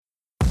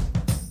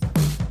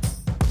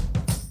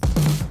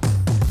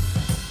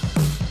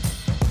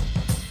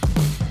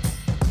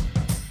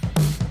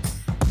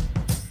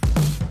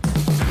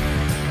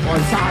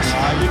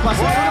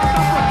passe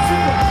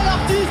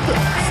l'artiste.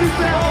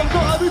 Super,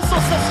 encore un but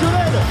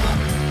sensationnel.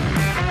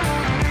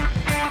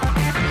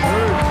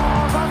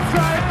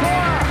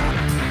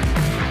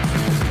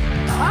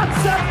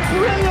 That's a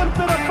brilliant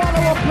bit of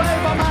follow-up play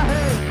by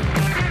Mahe.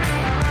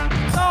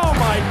 Oh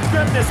my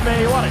goodness me,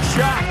 what a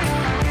shot.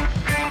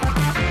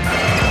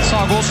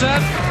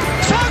 Sagosen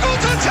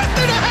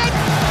setter det hen!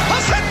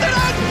 Han setter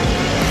den!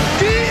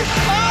 De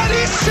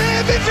i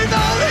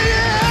semifinale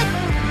igjen!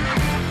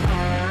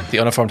 The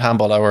Uniformed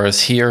Handball Hour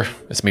is here.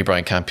 It's me,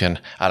 Brian Campion,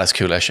 Alex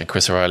Kulesh and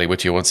Chris O'Reilly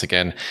with you once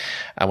again.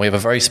 And we have a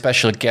very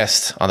special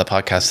guest on the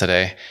podcast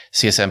today,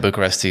 CSM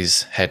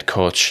Bucharest's head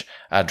coach,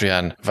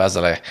 Adrian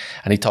Vazale.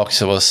 And he talks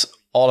to us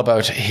all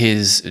about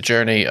his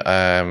journey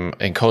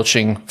in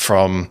coaching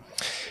from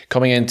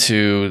coming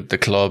into the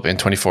club in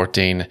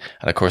 2014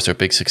 and of course their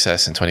big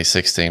success in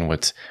 2016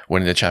 with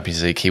winning the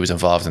Champions League. He was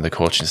involved in the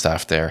coaching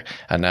staff there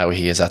and now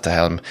he is at the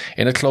helm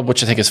in a club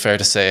which I think is fair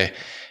to say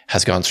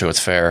has gone through its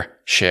fair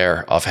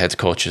share of head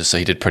coaches, so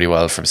he did pretty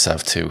well for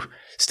himself to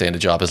stay in the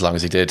job as long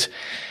as he did.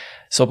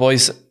 So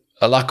boys,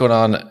 a lot going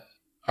on,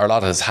 or a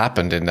lot has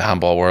happened in the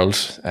handball world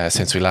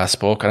since we last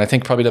spoke, and I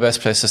think probably the best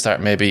place to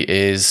start maybe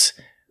is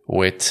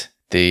with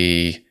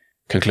the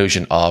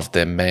conclusion of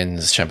the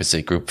men's Champions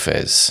League group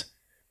phase.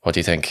 What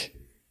do you think?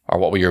 Or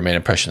what were your main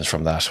impressions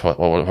from that?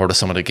 What are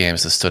some of the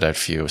games that stood out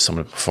for you, some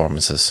of the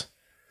performances?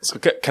 So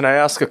can I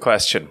ask a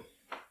question?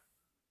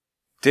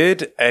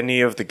 Did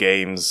any of the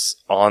games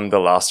on the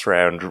last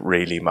round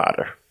really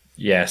matter?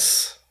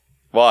 Yes.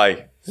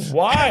 Why?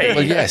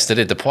 Well, yes, they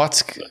did. The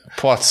Płotsk,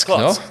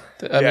 no?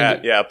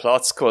 Yeah,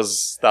 Płotsk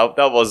was, that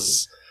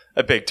was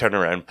a big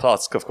turnaround.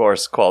 Płotsk, of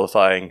course,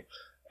 qualifying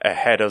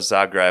ahead of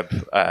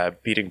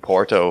Zagreb, beating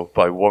Porto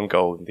by 1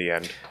 goal in the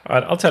end.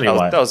 I'll tell you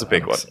why. That was a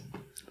big one.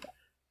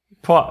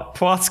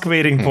 Płotsk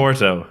beating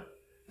Porto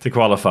to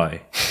qualify.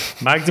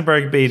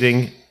 Magdeburg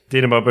beating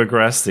Dinamo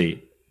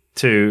Bucharesti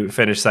to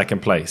finish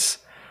second place.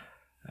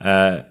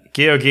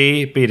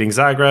 Gheorghe beating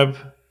Zagreb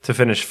to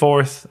finish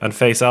 4th and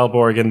face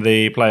Aalborg in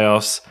the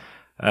playoffs.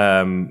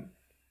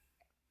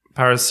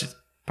 Paris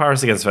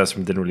against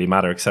Veszprem didn't really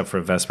matter except for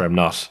Veszprem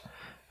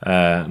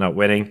not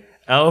winning.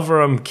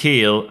 Elverum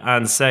Kiel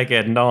and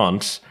Szeged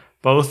Nantes,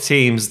 both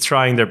teams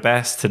trying their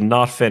best to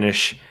not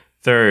finish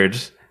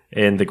 3rd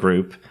in the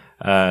group,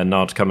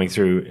 not coming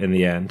through in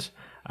the end.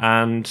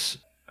 And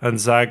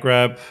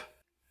Zagreb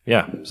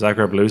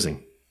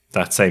losing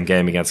that same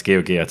game against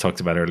Gheorghe I talked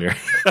about earlier.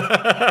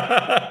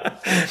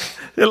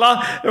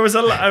 It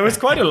was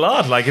quite a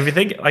lot. Like if you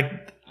think,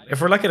 like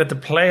if we're looking at the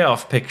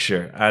playoff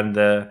picture and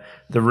the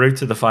route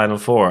to the Final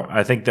Four,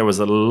 I think there was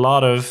a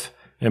lot of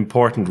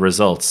important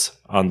results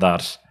on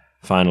that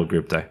final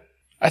group day.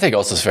 I think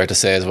also it's fair to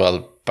say as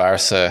well,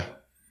 Barca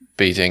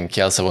beating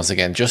Kielce once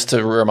again, just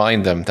to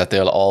remind them that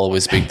they'll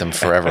always beat them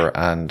forever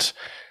and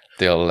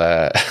they'll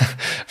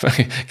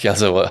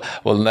Kielce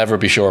will never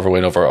be sure of a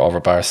win over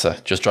Barca,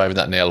 just driving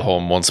that nail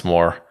home once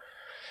more.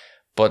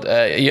 But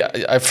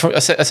I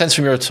sense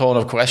from your tone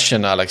of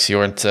question, Alex, you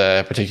weren't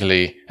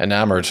particularly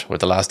enamoured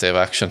with the last day of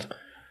action.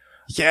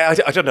 Yeah,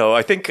 I don't know.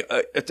 I think,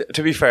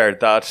 to be fair,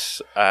 that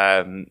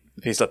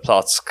Wisla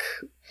Płotsk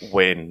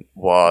win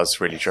was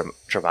really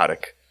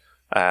dramatic.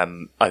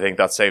 I think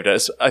that saved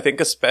us. I think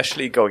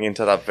especially going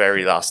into that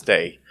very last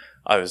day,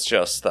 I was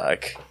just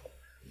like,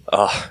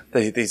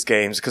 these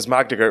games, because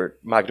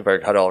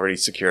Magdeburg had already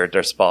secured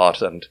their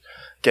spot and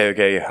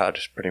Gheorghe had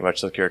pretty much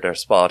secured their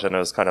spot, and it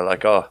was kind of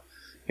like,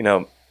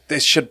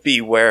 this should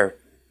be where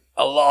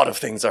a lot of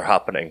things are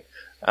happening.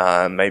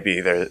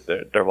 Maybe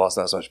there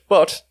wasn't as much,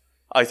 but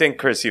I think,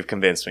 Chris, you've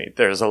convinced me.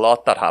 There's a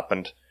lot that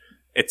happened.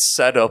 It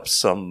set up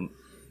some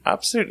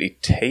absolutely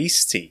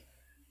tasty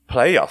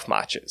playoff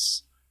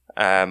matches.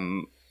 I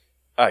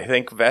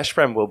think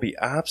Veszprem will be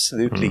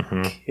absolutely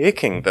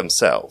kicking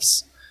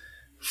themselves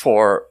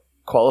for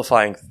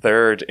qualifying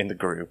 3rd in the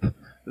group.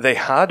 They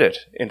had it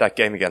in that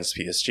game against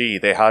PSG.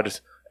 They had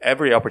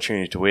every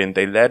opportunity to win.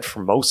 They led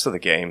for most of the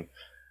game.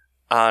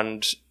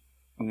 And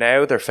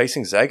now they're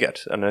facing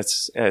Szeged. And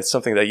it's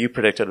something that you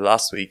predicted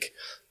last week,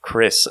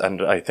 Chris.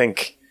 And I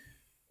think,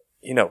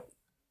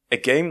 a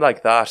game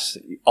like that,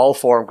 all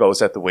form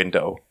goes out the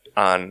window.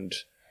 And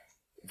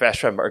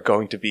Veszprem are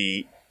going to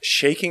be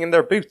shaking in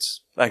their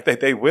boots. Like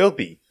they will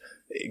be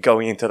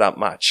going into that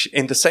match.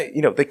 In the same,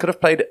 they could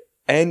have played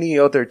any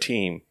other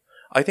team.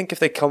 I think if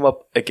they come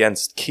up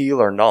against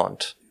Kiel or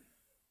Nantes,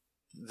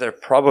 they're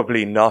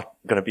probably not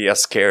going to be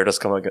as scared as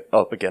coming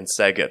up against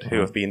Szeged, who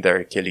have been their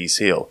Achilles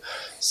heel.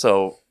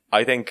 So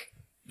I think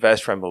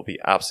Veszprem will be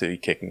absolutely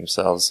kicking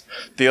themselves.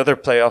 The other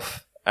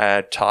playoff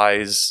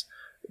ties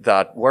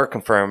that were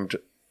confirmed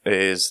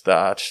is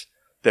that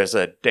there's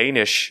a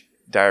Danish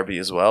derby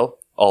as well.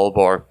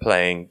 Aalborg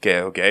playing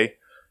Gheorghe.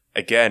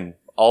 Again,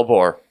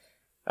 Aalborg.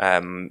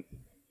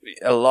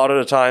 A lot of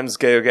the times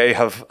Gheorghe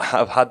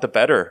have had the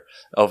better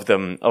of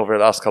them over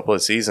the last couple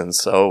of seasons.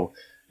 So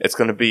it's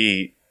going to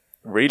be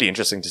really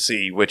interesting to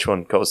see which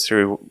one goes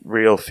through.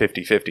 Real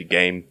 50-50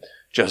 game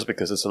just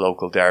because it's a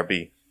local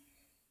derby.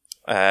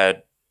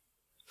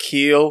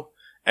 Kiel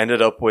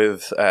ended up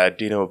with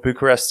Dinamo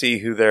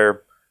Bucharesti, who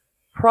they're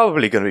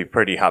probably going to be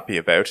pretty happy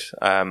about.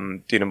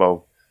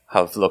 Dinamo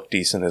have looked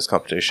decent in this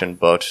competition,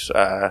 but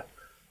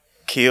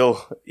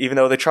Kiel, even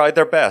though they tried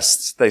their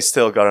best, they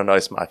still got a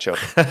nice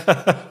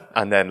matchup.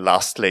 And then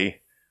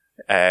lastly,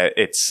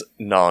 it's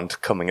Nantes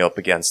coming up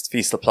against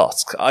Wisla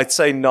Plock. I'd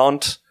say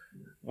Nantes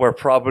were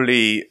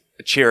probably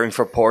cheering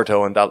for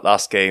Porto in that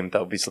last game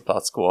that Wisla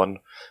Plock won.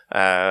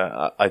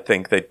 I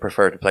think they'd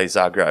prefer to play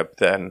Zagreb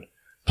than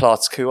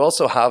Plock, who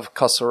also have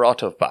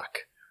Kosaratov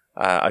back.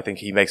 I think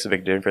he makes a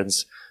big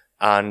difference.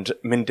 And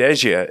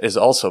Mindezia is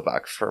also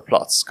back for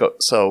Plock.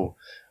 So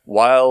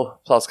while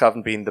Plock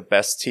haven't been the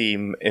best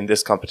team in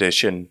this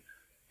competition,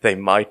 they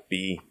might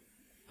be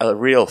a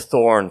real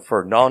thorn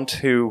for Nantes,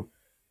 who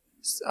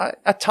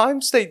at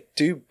times they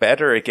do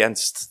better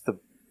against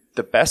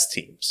the best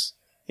teams.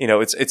 You know,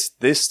 it's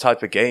this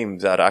type of game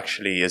that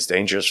actually is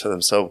dangerous for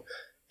them. So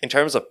in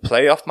terms of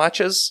playoff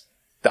matches,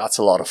 that's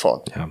a lot of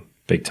fun. Yeah,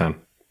 big time.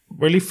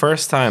 Really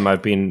first time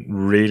I've been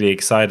really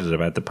excited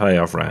about the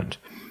playoff round.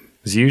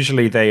 Because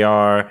usually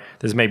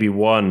there's maybe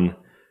one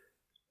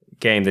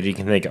game that you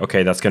can think,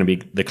 okay, that's going to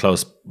be the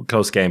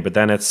close game. But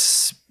then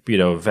it's,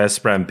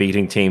 Veszprém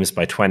beating teams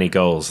by 20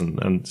 goals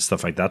and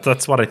stuff like that.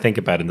 That's what I think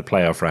about in the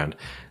playoff round.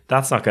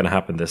 That's not going to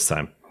happen this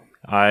time.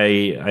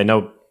 I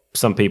know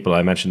some people,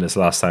 I mentioned this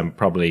last time,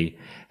 probably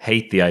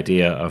hate the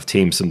idea of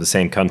teams from the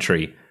same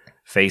country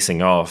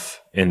facing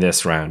off in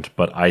this round,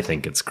 but I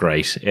think it's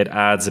great. It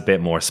adds a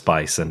bit more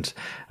spice. And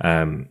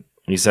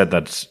you said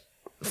that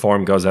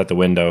form goes out the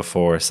window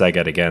for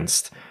Szeged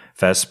against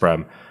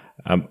Veszprém.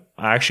 I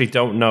actually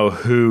don't know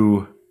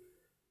who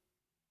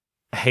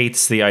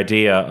hates the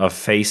idea of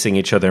facing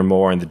each other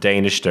more in the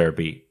Danish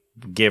derby,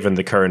 given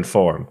the current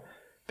form.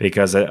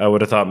 Because I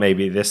would have thought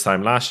maybe this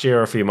time last year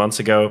or a few months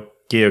ago,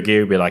 GOG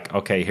would be like,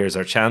 okay, here's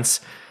our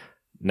chance.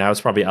 Now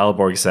it's probably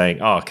Aalborg saying,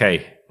 oh,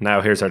 okay,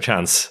 now here's our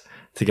chance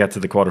to get to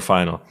the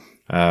quarterfinal.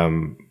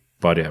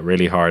 But yeah,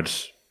 really hard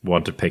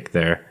one to pick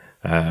there,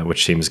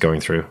 which team is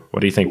going through. What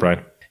do you think,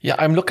 Brian? Yeah,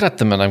 I'm looking at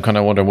them and I'm kind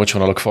of wondering which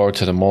one I look forward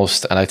to the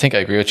most. And I think I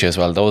agree with you as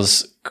well.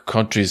 Those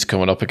countries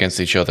coming up against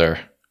each other,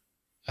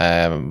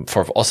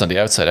 for us on the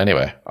outside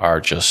anyway,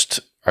 are just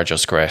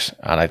great.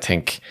 And I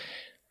think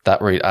that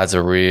adds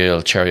a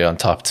real cherry on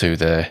top to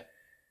the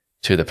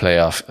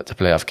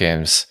playoff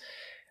games.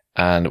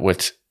 And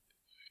with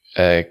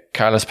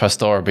Carlos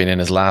Pastor being in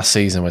his last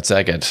season with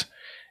Szeged,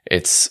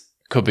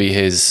 could be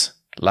his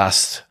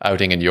last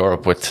outing in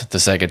Europe with the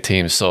Szeged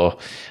team. So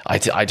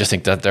I just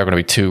think that they're going to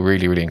be two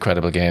really, really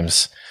incredible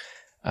games.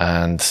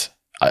 And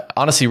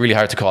honestly, really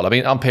hard to call. I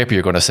mean, on paper,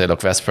 you're going to say,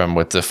 look, Veszprém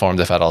with the form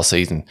they've had all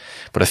season.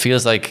 But it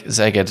feels like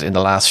Szeged in the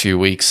last few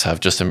weeks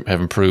have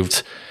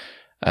improved.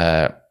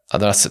 And they're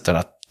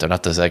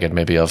not the Szeged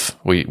maybe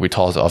we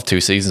thought of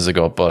 2 seasons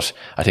ago, but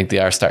I think they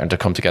are starting to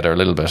come together a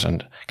little bit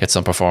and get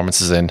some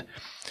performances in.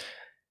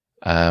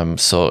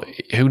 So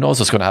who knows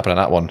what's going to happen in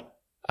that one.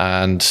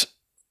 And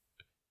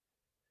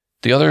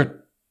the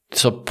other,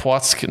 so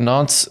Płock,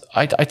 Nantes,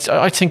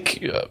 I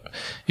think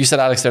you said,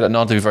 Alex, there that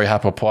Nantes would be very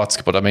happy with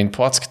Płock, but I mean,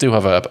 Płock do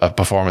have a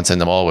performance in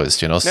them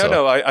always,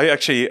 No, I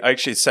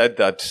actually said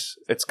that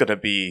it's going to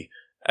be,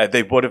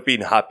 they would have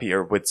been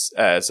happier with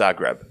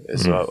Zagreb,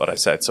 is what I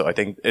said. So I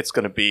think it's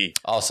going to be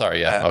a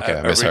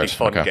really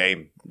fun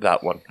game,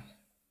 that one.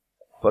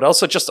 But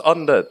also just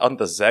on the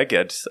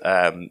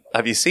Szeged,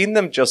 have you seen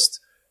them just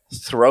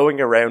throwing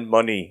around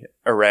money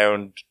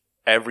around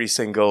every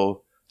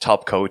single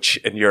top coach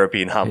in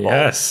European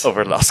handball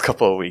over the last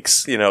couple of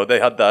weeks? They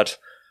had that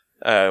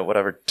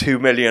 2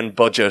 million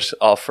budget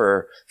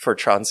offer for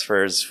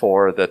transfers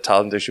for the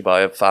Talim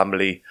Dushubayev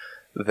family.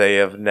 They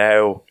have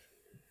now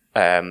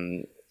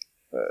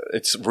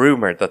it's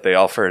rumored that they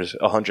offered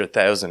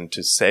 100,000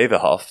 to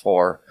Sävehof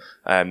for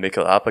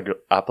Mikkel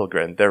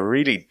Appelgren. They're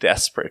really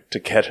desperate to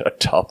get a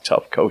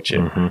top coach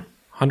in.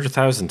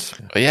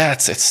 100,000. Yeah,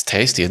 it's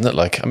tasty, isn't it?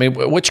 Like, I mean,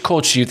 which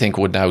coach do you think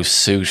would now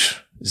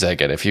suit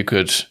Szeged?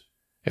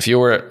 If you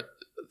were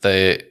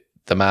the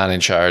man in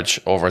charge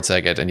over at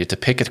Szeged and you had to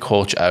pick a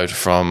coach out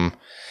from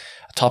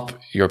a top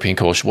European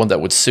coach, one that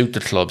would suit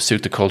the club,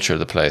 suit the culture of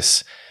the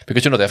place.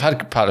 Because, they've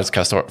had Carlos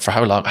Pastor for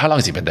how long? How long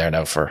has he been there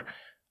now for?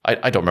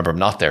 I don't remember him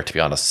not there, to be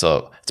honest.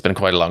 So it's been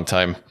quite a long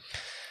time.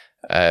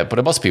 But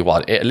it must be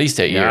at least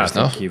 8 years,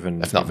 no?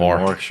 If not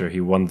more. Sure,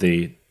 he won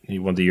the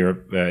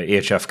Europe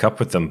EHF Cup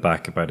with them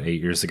back about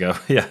 8 years ago.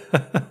 Yeah.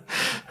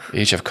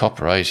 EHF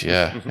Cup, right?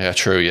 Yeah. Yeah,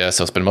 true. Yeah.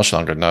 So it's been much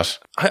longer than that.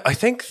 I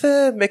think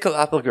the Mikkel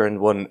Appelgren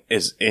one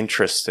is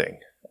interesting.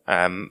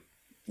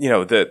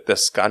 The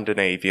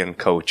Scandinavian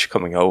coach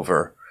coming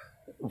over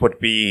would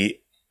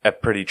be a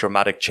pretty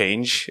dramatic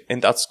change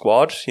in that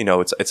squad.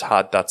 It's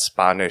had that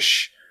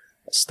Spanish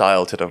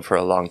style to them for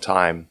a long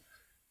time.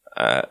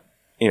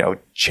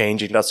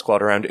 Changing that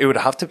squad around, it would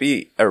have to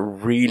be a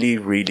really,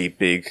 really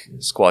big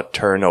squad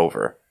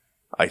turnover.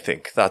 I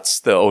think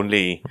that's the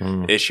only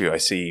issue I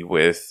see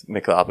with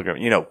Mikkel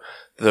Appelgren.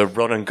 The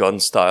run and gun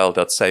style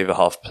that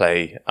Sävehof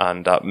play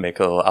and that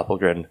Mikkel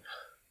Appelgren,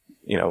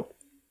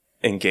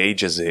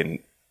 engages in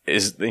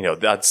is,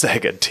 that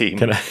Szeged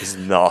team is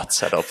not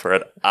set up for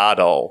it at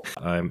all.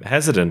 I'm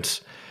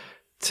hesitant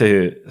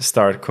to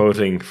start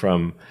quoting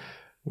from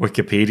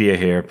Wikipedia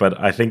here, but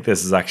I think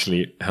this is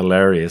actually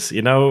hilarious.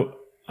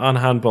 On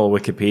handball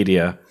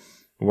Wikipedia,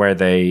 where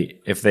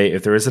if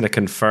there isn't a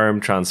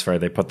confirmed transfer,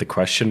 they put the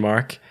question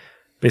mark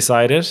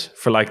beside it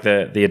for like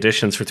the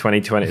additions for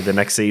 2020, the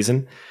next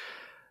season.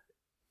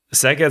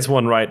 Szeged's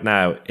one right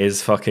now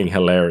is fucking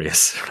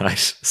hilarious,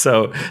 right?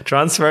 So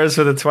transfers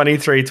for the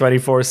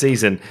 23-24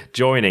 season,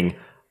 joining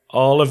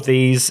all of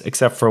these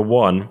except for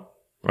one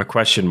are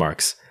question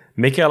marks.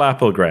 Mikael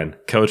Appelgren,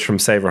 coach from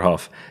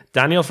Saverhof.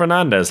 Daniel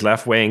Fernandez,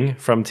 left wing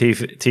from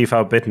TV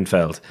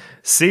Bittenfeld.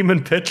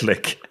 Simon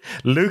Pitlick,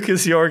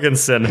 Lucas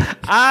Jorgensen,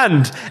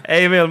 and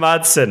Emil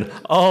Madsen,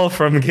 all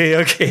from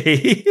GOG.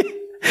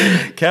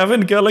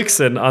 Kevin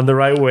Gullikson on the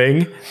right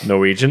wing,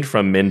 Norwegian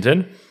from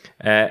Minden.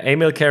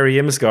 Emil Kerry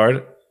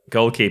Imsgaard,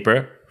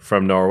 goalkeeper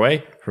from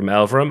Norway, from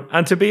Elverum,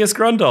 and Tobias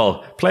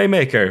Grundal,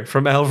 playmaker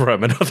from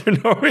Elverum, another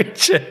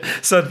Norwegian.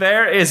 So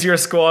there is your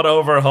squad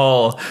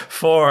overhaul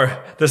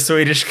for the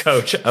Swedish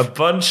coach. A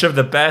bunch of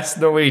the best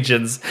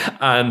Norwegians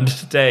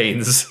and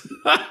Danes.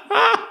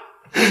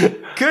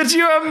 Could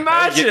you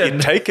imagine?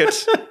 You take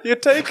it. You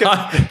take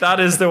it.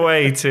 That is the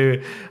way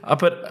to...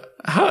 but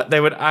how,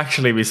 they would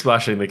actually be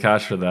splashing the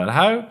cash for that.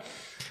 How?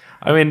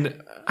 I mean...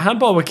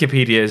 Handball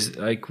Wikipedia is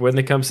like, when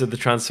it comes to the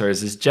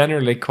transfers, is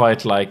generally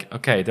quite like,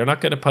 okay, they're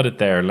not going to put it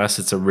there unless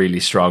it's a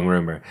really strong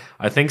rumor.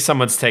 I think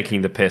someone's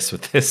taking the piss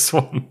with this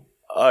one.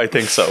 I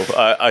think so.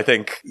 I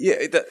think,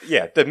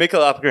 the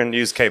Mikael Appelgren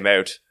news came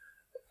out.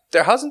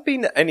 There hasn't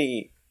been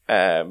any,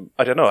 I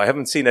don't know, I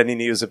haven't seen any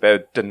news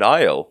about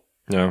denial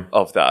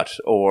of that,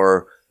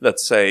 or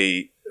let's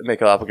say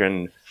Mikael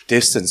Appelgren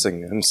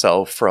distancing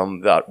himself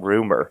from that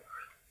rumor.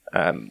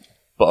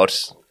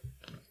 But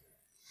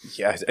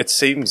yeah, it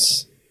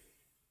seems...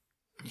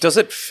 Does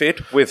it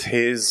fit with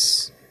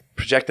his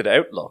projected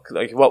outlook?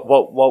 Like, what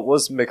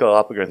was Mikael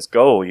Appelgren's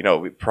goal?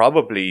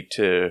 Probably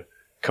to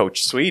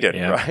coach Sweden,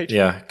 right?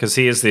 Yeah, because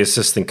he is the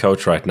assistant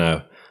coach right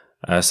now.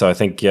 So I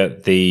think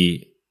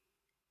he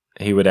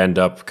would end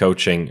up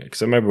coaching.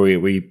 Because I remember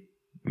we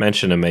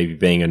mentioned him maybe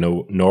being a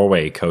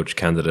Norway coach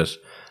candidate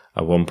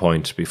at one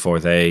point before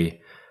they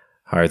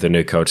hired their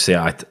new coach. So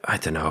yeah, I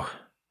don't know,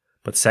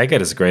 but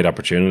Szeged is a great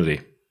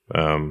opportunity.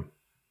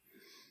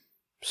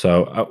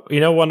 So,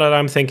 one that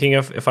I'm thinking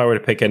of, if I were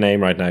to pick a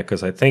name right now,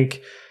 because I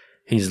think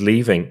he's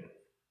leaving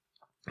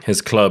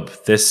his club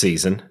this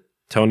season,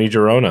 Tony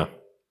Girona.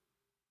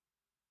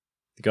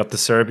 You got the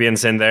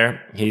Serbians in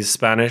there. He's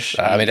Spanish.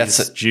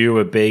 That's due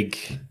a big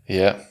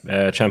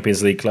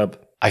Champions League club.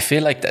 I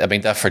feel like,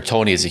 that for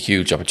Tony is a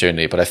huge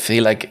opportunity, but I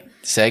feel like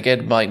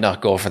Szeged might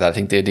not go for that. I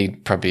think they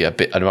need probably a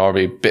bit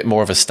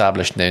more of an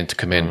established name to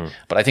come in.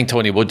 But I think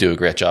Tony would do a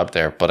great job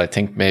there. But I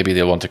think maybe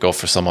they'll want to go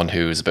for someone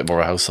who's a bit more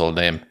a household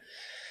name.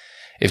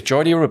 If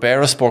Jordi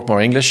Ribera spoke more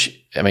English,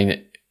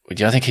 do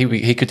you think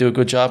he could do a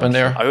good job in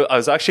there? I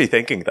was actually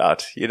thinking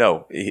that,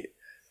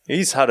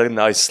 he's had a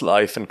nice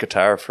life in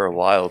Qatar for a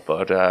while,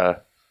 but,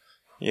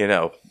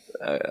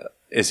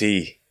 is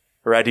he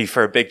ready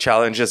for a big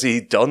challenge? Is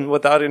he done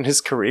with that in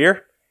his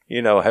career?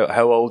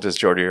 How old is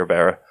Jordi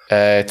Ribera?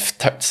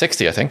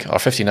 60, I think, or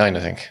 59, I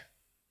think,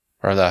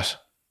 or that.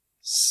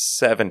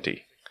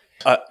 70.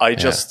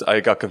 I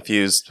got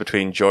confused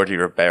between Jordi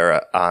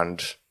Ribera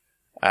and...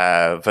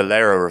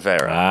 Valero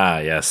Rivera. Ah,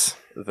 yes.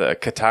 The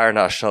Qatar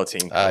national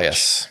team coach,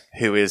 yes.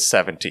 Who is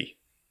 70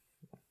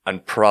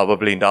 and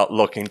probably not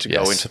looking to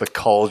go into the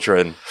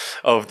cauldron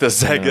of the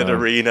Szeged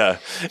Arena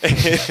in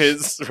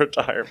his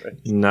retirement.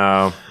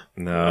 No.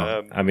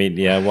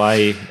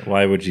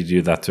 Why would you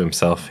do that to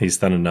himself? He's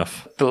done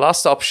enough. The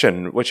last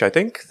option, which I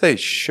think they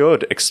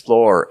should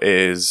explore,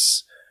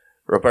 is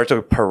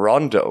Roberto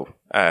Perondo,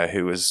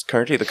 who is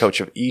currently the coach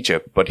of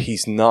Egypt, but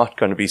he's not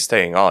going to be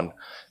staying on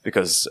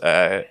because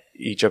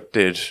Egypt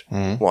did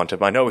want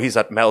him. I know he's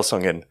at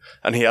Melsungen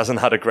and he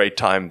hasn't had a great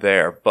time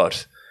there,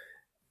 but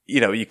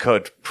you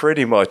could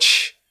pretty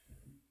much,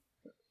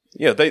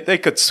 they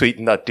could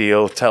sweeten that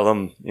deal, tell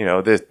him,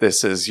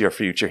 this is your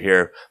future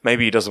here.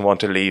 Maybe he doesn't want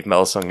to leave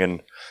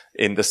Melsungen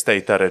in the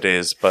state that it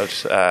is,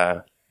 but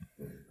that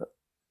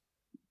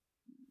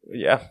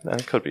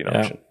could be an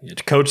option.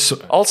 Coach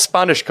all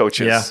Spanish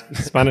coaches. Yeah,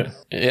 Spanish.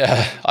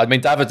 Yeah,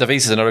 David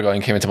Davies is another guy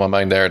who came into my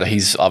mind there that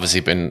he's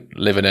obviously been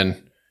living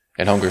in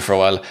Hungary for a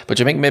while. But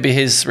do you think maybe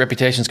his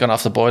reputation's gone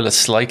off the boil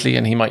slightly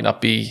and he might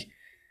not be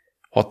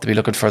what to be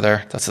looking for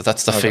there? That's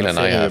the feeling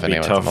I have anyway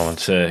at the moment.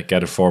 To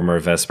get a former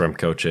Veszprém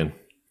coach in.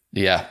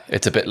 Yeah,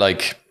 it's a bit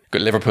like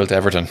Liverpool to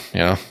Everton,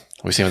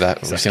 We've seen that.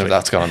 Exactly. We've seen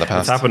that's gone in the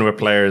past. It's happened with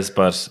players,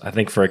 but I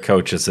think for a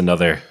coach it's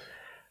another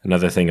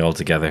thing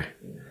altogether.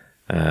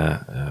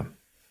 We'll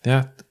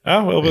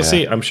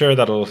see. I'm sure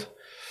that'll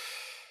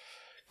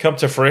come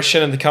to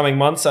fruition in the coming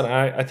months, and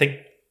I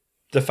think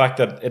the fact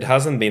that it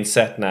hasn't been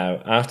set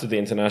now after the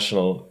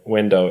international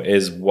window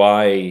is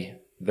why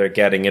they're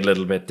getting a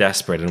little bit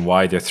desperate and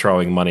why they're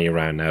throwing money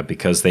around now,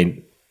 because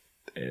they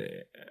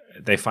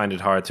find it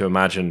hard to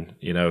imagine,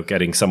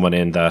 getting someone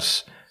in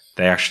that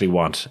they actually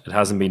want. It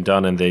hasn't been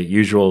done in the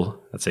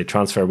usual, let's say,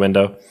 transfer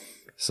window.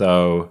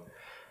 So,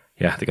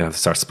 yeah, they're going to have to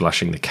start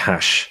splashing the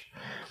cash.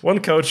 One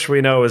coach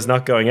we know is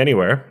not going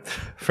anywhere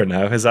for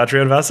now is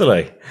Adrian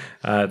Vasile,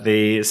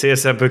 the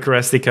CSM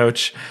Bucuresti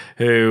coach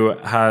who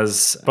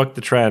has bucked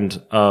the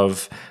trend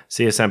of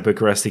CSM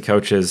Bucuresti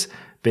coaches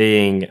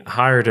being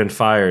hired and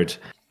fired.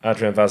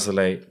 Adrian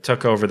Vasile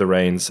took over the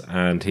reins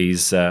and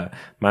he's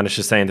managed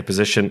to stay in the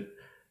position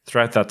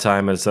throughout that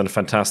time, has done a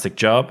fantastic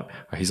job.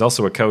 He's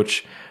also a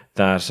coach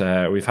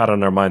that we've had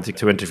on our mind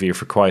to interview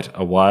for quite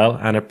a while,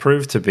 and it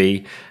proved to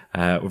be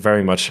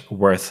very much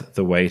worth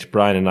the wait.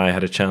 Brian and I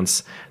had a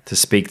chance to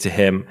speak to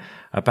him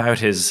about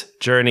his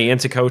journey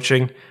into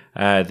coaching,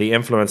 the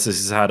influences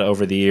he's had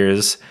over the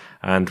years,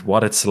 and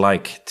what it's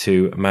like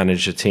to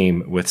manage a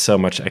team with so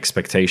much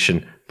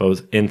expectation,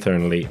 both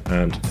internally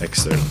and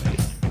externally.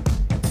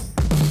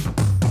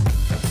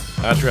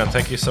 Adrian,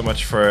 thank you so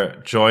much for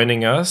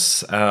joining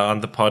us on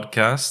the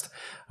podcast.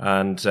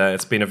 And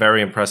it's been a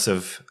very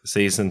impressive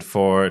season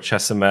for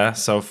Chessame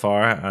so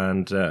far,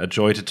 and a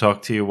joy to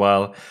talk to you.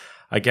 While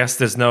I guess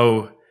there's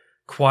no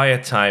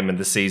quiet time in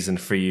the season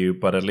for you,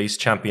 but at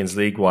least Champions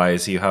League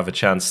wise, you have a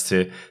chance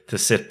to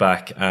sit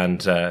back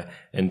and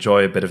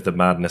enjoy a bit of the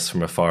madness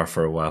from afar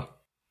for a while.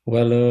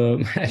 Well,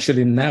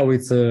 actually now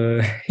it's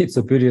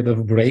a period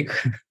of break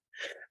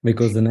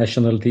because the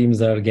national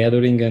teams are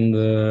gathering,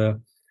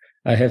 and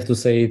I have to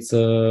say it's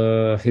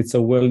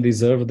a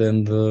well-deserved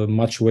and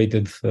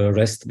much-awaited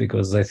rest,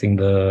 because I think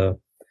the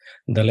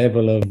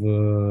level of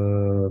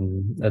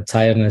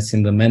tiredness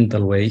in the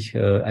mental way,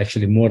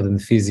 actually more than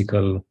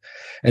physical,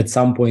 at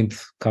some point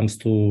comes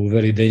to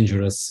very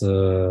dangerous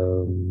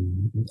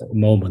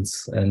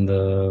moments,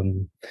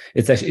 and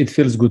it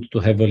feels good to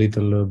have a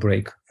little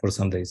break for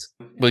some days.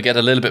 We'll get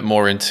a little bit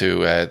more into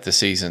the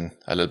season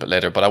a little bit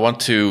later, but I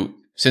want to,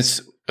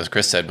 since, as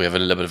Chris said, we have a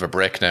little bit of a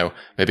break now,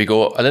 maybe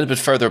go a little bit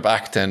further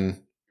back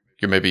than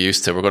you're maybe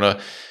used to. We're going to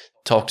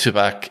talk to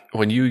back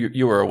when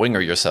you were a winger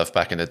yourself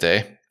back in the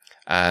day,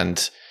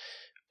 and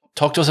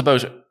talk to us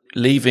about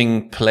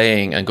leaving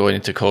playing and going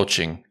into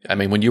coaching. I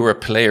mean, when you were a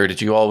player,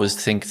 did you always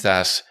think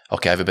that,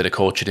 okay, I have a bit of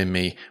coaching in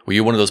me? Were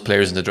you one of those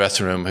players in the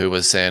dressing room who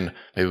was saying,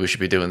 maybe we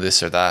should be doing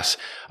this or that?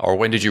 Or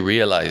when did you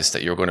realize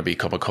that you were going to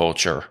become a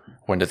coach, or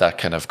when did that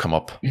kind of come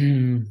up?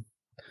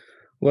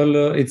 Well,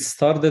 it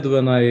started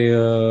when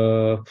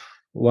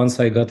once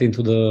I got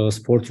into the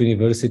sport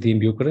university in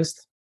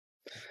Bucharest.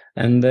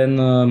 And then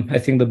I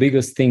think the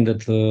biggest thing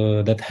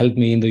that helped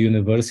me in the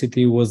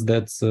university was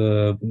that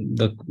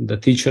the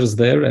teachers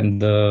there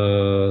and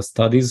the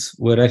studies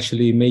were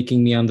actually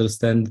making me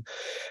understand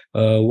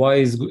why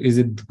is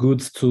it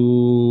good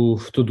to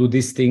do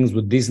these things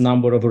with this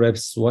number of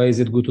reps? Why is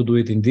it good to do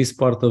it in this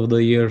part of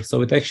the year?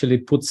 So it actually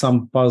put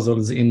some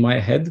puzzles in my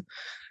head,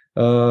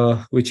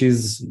 which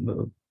is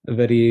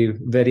very,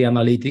 very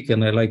analytic,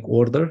 and I like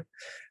order.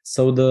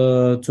 So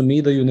to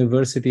me, the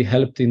university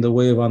helped in the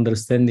way of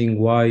understanding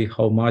why,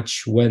 how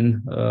much,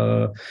 when,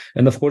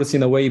 and of course,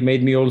 in a way, it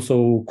made me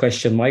also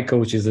question my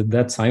coaches at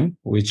that time,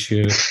 which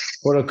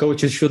for a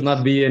coach, it should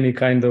not be any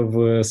kind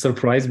of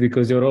surprise,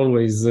 because you're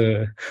always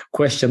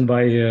questioned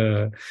by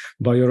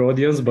your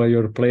audience, by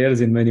your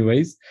players in many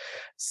ways.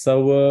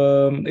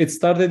 So it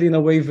started in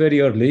a way very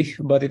early,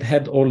 but it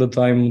had all the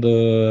time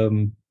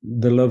the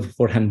love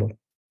for handball.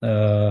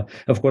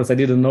 Of course, I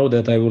didn't know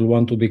that I will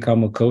want to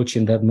become a coach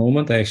in that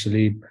moment. I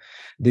actually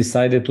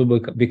decided to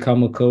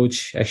become a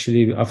coach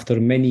actually after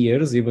many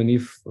years,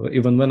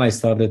 even when I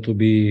started to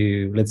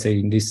be, let's say,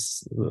 in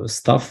this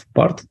staff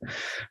part.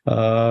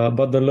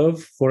 But the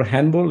love for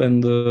handball,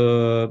 and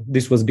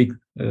this was big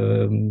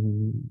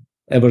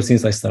ever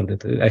since I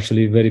started.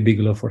 Actually, very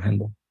big love for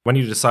handball. When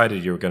you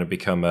decided you were going to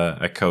become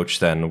a coach,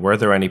 then were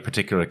there any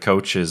particular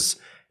coaches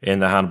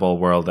in the handball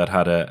world that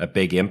had a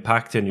big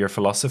impact in your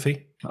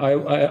philosophy?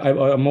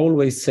 I'm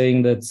always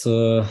saying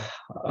that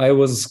I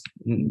was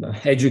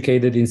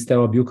educated in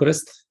Steaua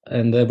Bucharest,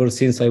 and ever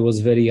since I was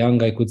very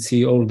young, I could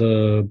see all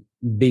the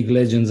big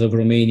legends of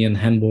Romanian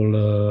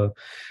handball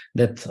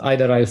that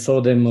either I saw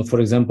them, for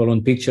example,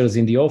 on pictures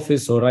in the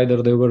office, or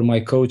either they were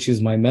my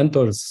coaches, my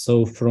mentors.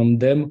 So from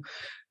them,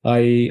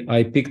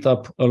 I picked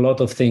up a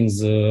lot of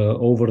things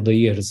over the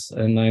years,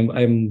 and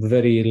I'm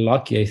very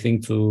lucky, I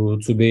think, to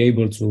be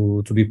able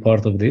to be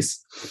part of this.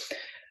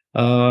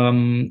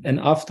 And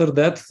after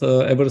that,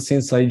 ever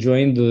since I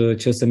joined the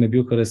CSM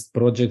Bucharest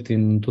project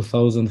in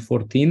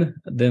 2014,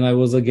 then I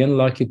was again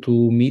lucky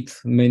to meet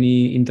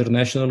many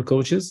international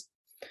coaches.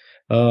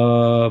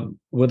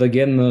 With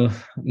again,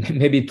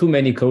 maybe too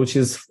many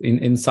coaches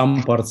in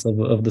some parts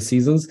of the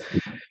seasons.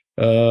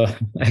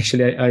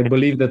 Actually, I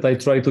believe that I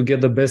try to get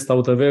the best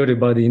out of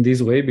everybody in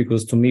this way,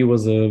 because to me it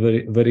was a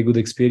very, very good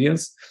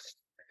experience.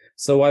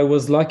 So I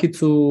was lucky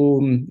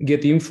to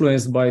get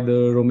influenced by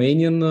the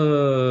Romanian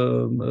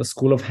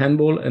school of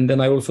handball. And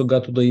then I also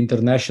got to the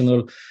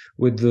international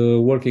with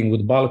working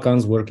with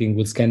Balkans, working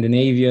with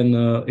Scandinavian.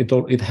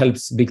 It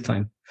helps big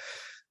time.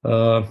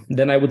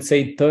 Then I would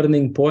say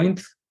turning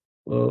point.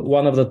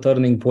 One of the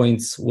turning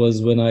points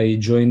was when I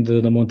joined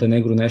the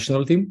Montenegro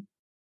national team.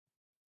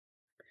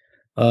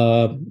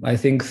 I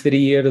think 3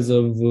 years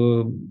of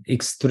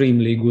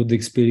extremely good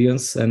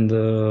experience, and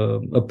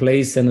a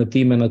place and a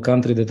team and a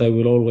country that I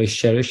will always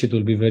cherish. It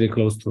will be very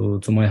close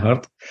to my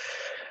heart.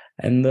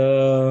 And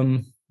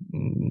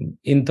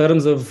in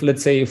terms of,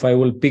 let's say, if I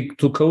will pick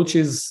two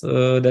coaches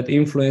that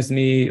influenced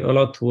me a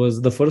lot,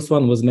 was the first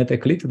one was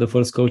Mete Klit, the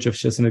first coach of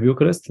CSM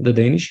Bucharest, the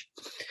Danish.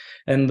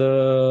 And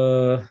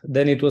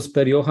then it was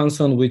Per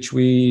Johansson, which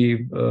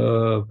we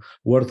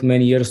worked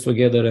many years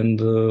together,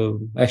 and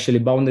actually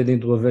bounded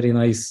into a very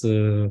nice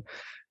and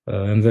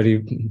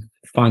very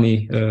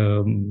funny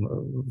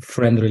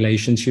friend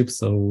relationship.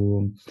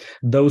 So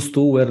those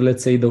two were,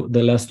 let's say,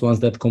 the last ones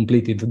that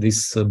completed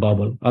this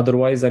bubble.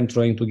 Otherwise, I'm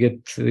trying to get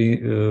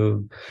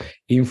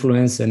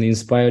influence and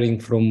inspiring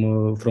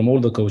from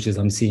all the coaches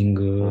I'm seeing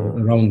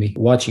around me,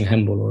 watching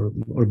handball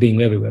or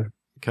being everywhere.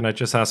 Can I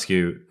just ask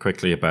you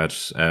quickly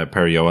about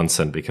Per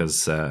Johansson?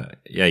 Because,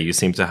 you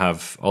seem to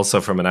have, also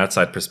from an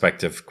outside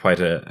perspective, quite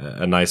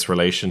a nice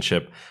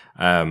relationship.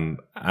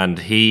 And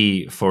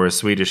he, for a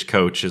Swedish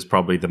coach, is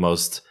probably the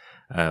most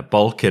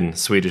Balkan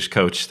Swedish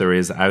coach there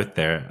is out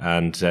there.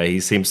 And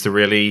he seems to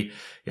really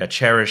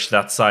cherish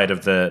that side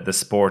of the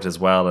sport as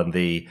well. And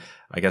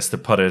I guess to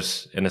put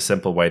it in a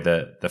simple way,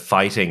 the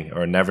fighting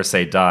or never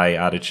say die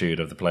attitude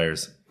of the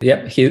players.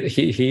 Yeah,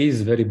 he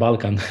is very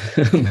Balkan,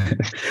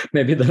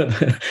 maybe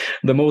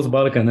the most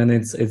Balkan, and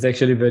it's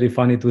actually very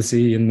funny to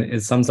see.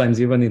 Sometimes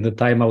even in the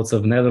timeouts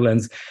of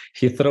Netherlands,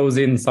 he throws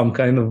in some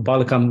kind of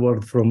Balkan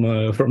word from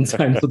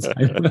time to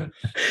time,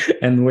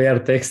 and we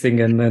are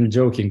texting and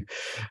joking.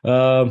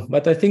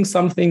 But I think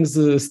some things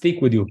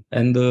stick with you,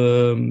 and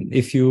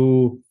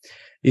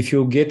if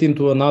you get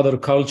into another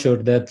culture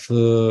that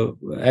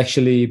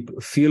actually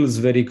feels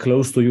very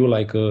close to you,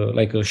 like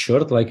a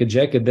shirt, like a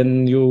jacket,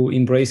 then you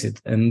embrace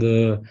it.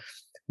 And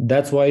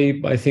that's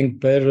why I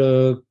think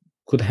Per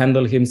could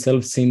handle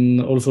himself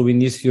also in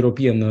East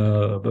European,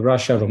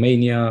 Russia,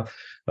 Romania,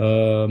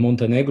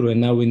 Montenegro,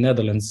 and now in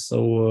Netherlands.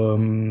 So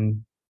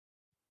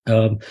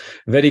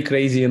very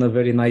crazy in a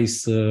very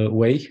nice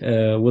way,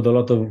 with a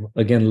lot of,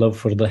 again, love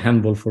for the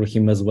handball for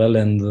him as well,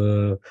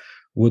 and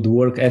with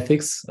work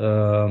ethics,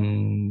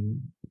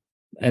 and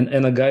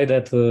a guy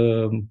that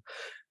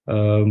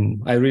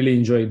I really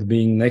enjoyed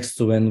being next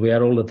to, and we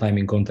are all the time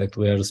in contact.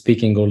 We are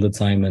speaking all the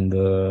time, and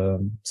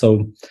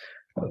so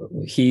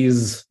he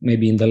is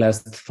maybe in the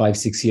last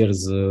 5-6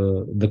 years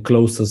the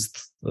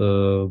closest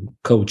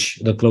coach,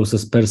 the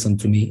closest person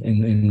to me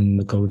in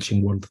the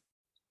coaching world.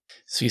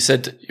 So you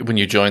said when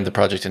you joined the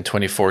project in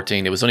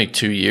 2014, it was only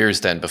 2 years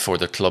then before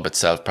the club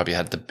itself probably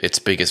had its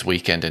biggest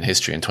weekend in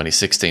history in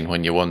 2016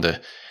 when you won the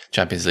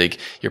Champions League.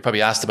 You're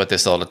probably asked about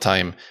this all the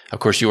time. Of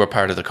course, you were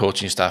part of the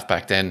coaching staff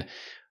back then.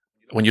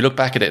 When you look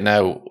back at it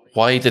now,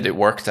 why did it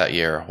work that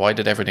year? Why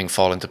did everything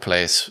fall into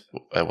place?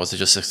 Was it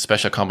just a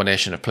special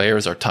combination of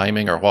players or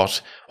timing, or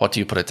what? What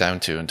do you put it down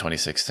to in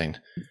 2016?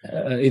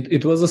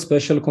 It was a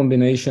special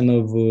combination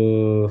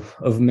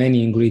of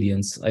many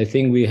ingredients. I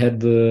think we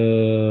had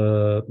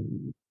a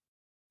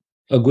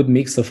good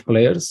mix of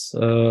players,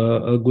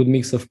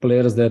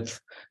 that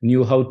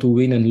knew how to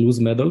win and lose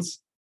medals.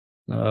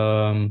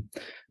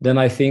 Then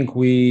I think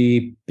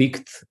we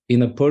picked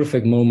in a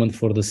perfect moment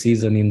for the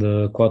season in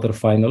the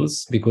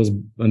quarterfinals, because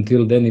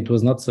until then it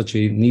was not such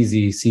an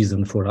easy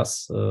season for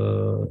us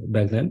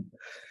back then.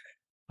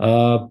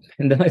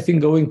 And then I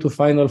think going to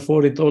Final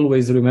Four, it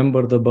always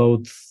remembered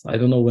about, I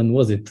don't know, when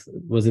was it?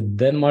 Was it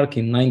Denmark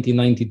in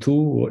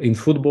 1992 in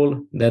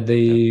football that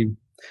they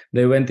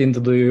went into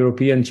the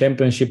European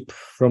Championship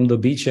from the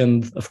beach,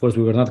 and of course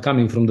we were not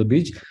coming from the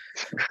beach.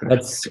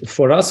 But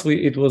for us,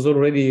 it was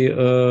already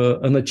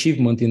an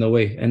achievement in a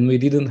way, and we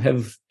didn't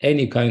have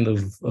any kind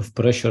of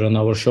pressure on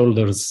our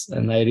shoulders.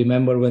 And I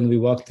remember when we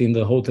walked in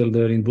the hotel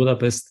there in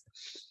Budapest,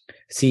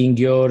 seeing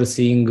Győr,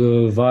 seeing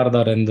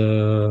Vardar and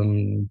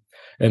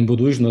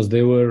Budujnos,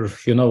 they were,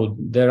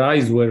 their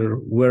eyes were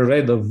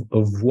red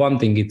of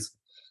wanting it,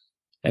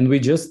 and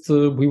we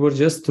were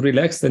just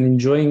relaxed and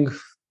enjoying.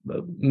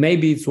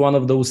 Maybe it's one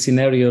of those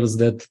scenarios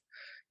that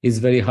is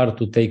very hard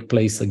to take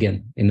place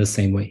again in the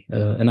same way,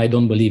 and I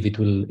don't believe it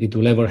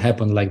will ever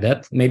happen like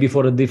that. Maybe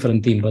for a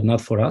different team, but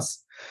not for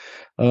us.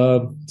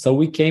 So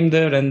we came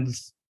there, and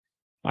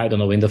I don't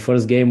know, in the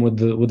first game with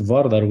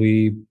Vardar,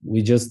 we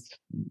just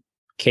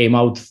came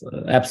out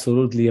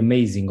absolutely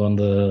amazing on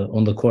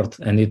the court,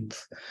 and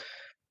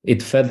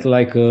it felt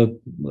like a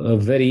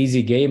very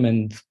easy game,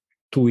 and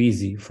too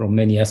easy from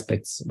many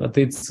aspects. But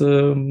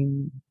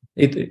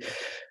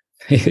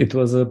it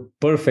was a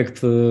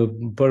perfect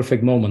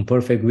moment,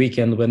 perfect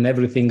weekend when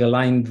everything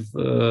aligned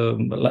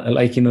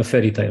like in a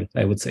fairy tale,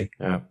 I would say.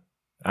 Yeah,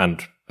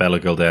 and Bella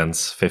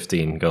Gulden's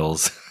 15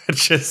 goals,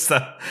 which is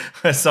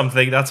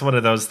something. That's one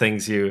of those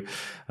things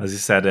as you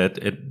said,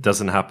 it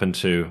doesn't happen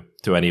to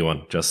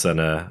anyone just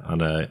on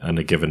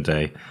a given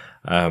day.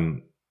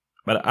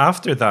 But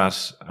after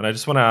that, and I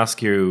just want to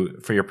ask you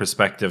for your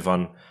perspective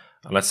on,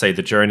 let's say,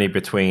 the journey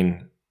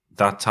between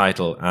that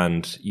title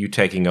and you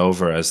taking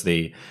over as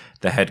the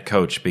head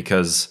coach,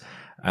 because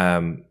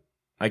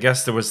I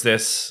guess there was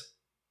this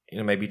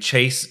maybe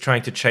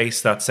trying to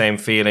chase that same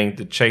feeling,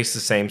 to chase the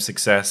same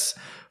success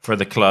for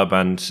the club.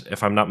 And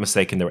if I'm not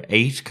mistaken, there were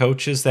 8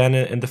 coaches then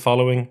in the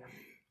following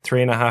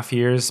 3.5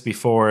 years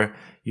before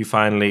you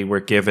finally were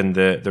given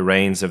the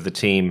reins of the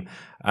team.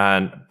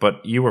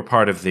 But you were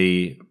part of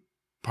the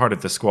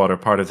squad or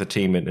part of the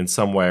team in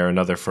some way or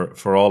another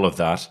for all of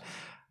that.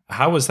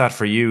 How was that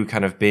for you,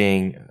 kind of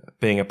being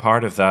a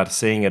part of that,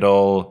 seeing it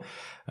all,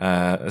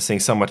 seeing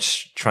so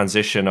much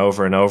transition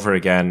over and over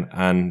again?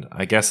 And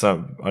I guess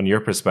on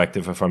your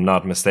perspective, if I'm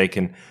not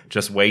mistaken,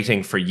 just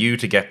waiting for you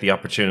to get the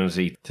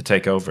opportunity to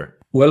take over.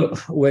 Well,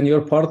 when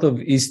you're part of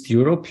East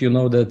Europe, you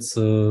know that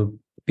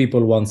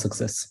people want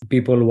success.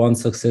 People want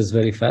success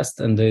very fast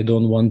and they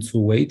don't want to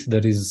wait.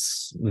 There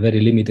is very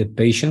limited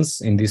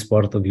patience in this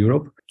part of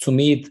Europe. To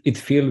me, it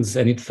feels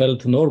and it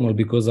felt normal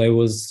because I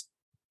was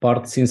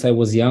part since I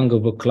was young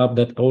of a club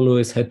that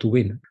always had to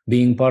win.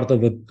 Being part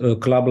of a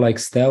club like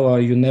Steaua,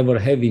 you never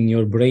have in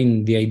your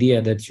brain the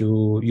idea that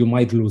you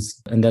might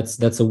lose. And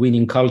that's a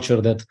winning culture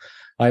that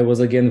I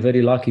was again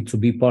very lucky to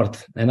be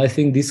part. And I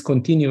think this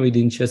continued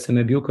in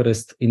CSM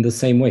Bucharest in the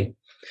same way.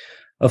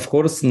 Of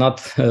course,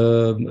 not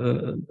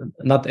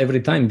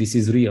every time this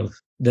is real.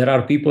 There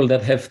are people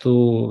that have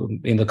to,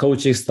 in the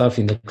coaching staff,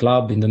 in the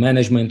club, in the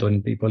management, or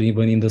in people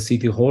even in the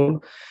city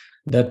hall,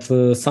 that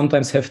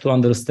sometimes have to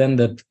understand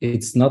that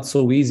it's not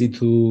so easy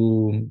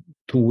to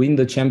win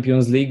the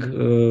Champions League,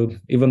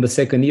 even the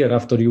second year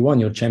after you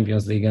won your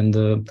Champions League.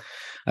 And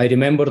I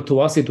remember to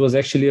us, it was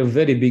actually a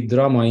very big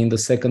drama in the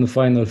second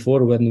Final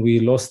Four when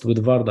we lost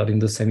with Vardar in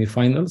the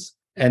semifinals.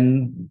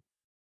 And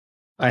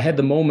I had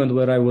the moment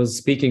where I was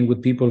speaking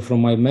with people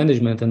from my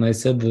management and I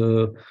said,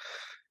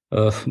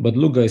 but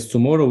look guys,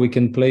 tomorrow we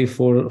can play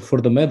for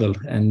the medal.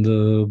 And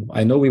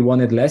I know we won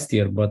it last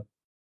year, but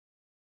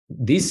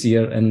this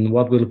year and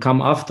what will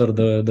come after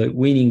the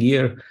winning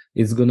year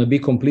is going to be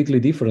completely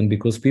different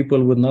because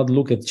people would not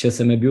look at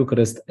CSM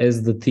Bucharest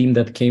as the team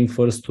that came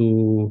first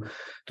to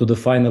the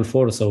Final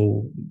Four.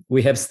 So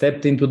we have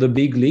stepped into the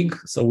big league.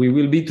 So we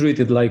will be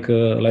treated like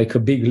a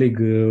big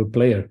league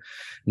player,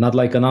 not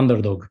like an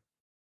underdog.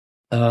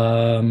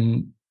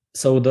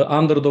 So the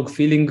underdog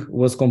feeling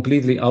was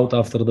completely out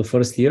after the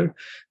first year,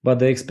 but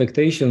the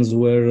expectations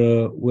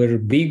were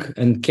big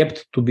and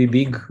kept to be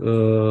big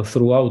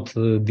throughout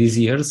these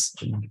years,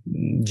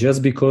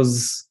 just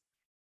because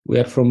we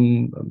are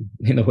from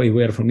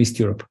East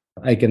Europe.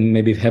 I can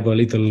maybe have a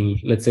little,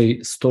 let's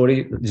say,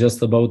 story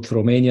just about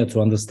Romania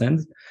to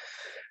understand.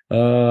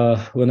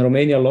 When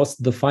Romania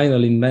lost the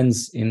final in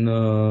men's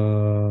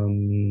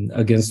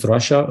against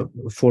Russia,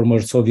 former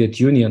Soviet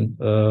Union,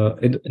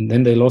 and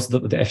then they lost.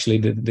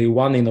 They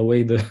won in a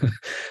way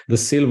the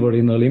silver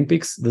in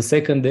Olympics. The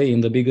second day,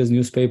 in the biggest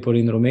newspaper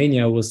in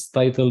Romania, was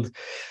titled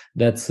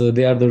that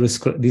they are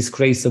the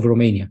disgrace of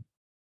Romania.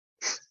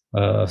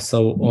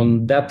 So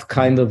on that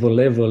kind of a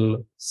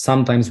level,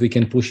 sometimes we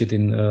can push it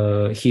in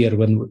here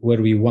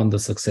where we want the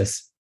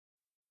success.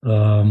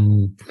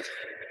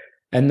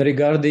 And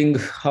regarding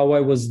how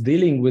I was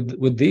dealing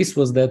with this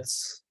was that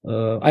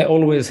I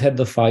always had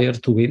the fire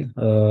to win.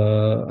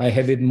 I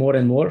have it more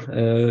and more.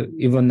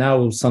 Even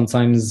now,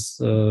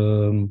 sometimes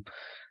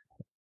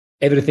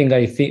everything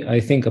I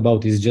think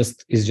about is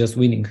just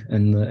winning,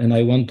 and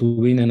I want to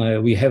win,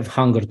 and we have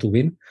hunger to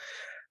win.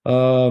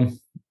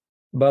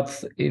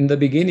 But in the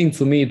beginning,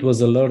 to me, it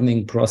was a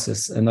learning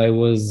process, and I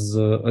was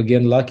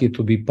again lucky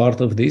to be part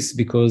of this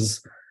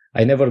because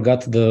I never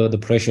got the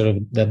pressure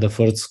that the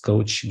first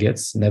coach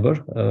gets,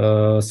 never.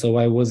 So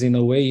I was in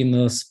a way in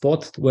a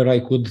spot where I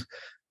could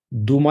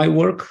do my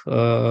work,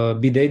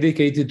 be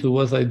dedicated to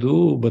what I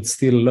do, but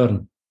still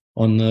learn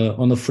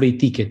on a free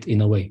ticket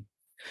in a way.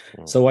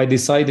 So I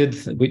decided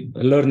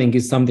learning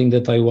is something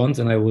that I want,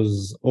 and I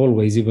was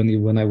always,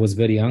 even when I was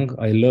very young,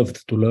 I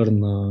loved to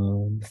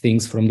learn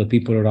things from the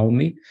people around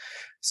me.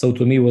 So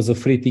to me, it was a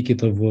free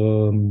ticket of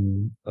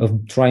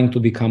trying to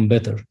become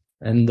better.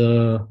 And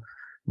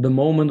the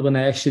moment when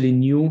I actually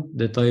knew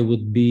that I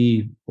would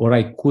be, or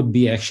I could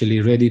be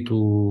actually ready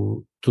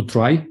to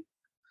try,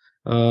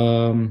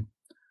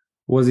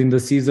 was in the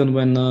season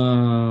when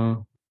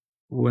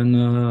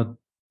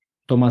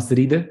Thomas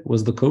Ride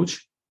was the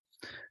coach.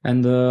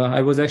 And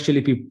I was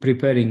actually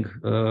preparing,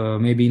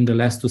 maybe in the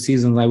last 2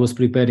 seasons, I was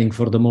preparing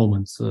for the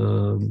moment,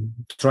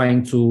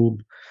 trying to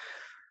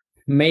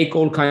make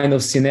all kind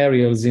of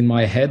scenarios in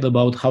my head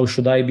about how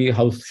should I be,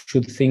 how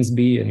should things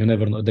be, and you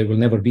never know, they will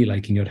never be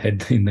like in your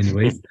head in many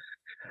ways.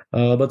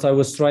 But I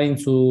was trying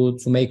to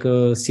make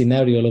a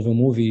scenario of a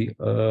movie,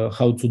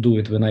 how to do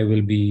it when I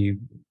will be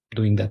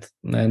doing that.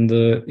 And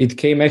it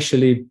came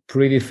actually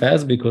pretty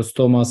fast because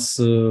Thomas,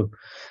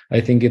 I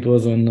think it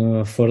was on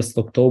 1st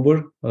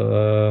October,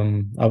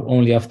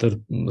 only after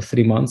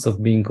 3 months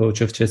of being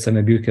coach of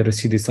CSM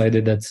Bucharest, he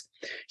decided that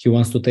he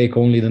wants to take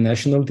only the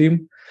national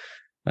team.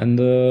 And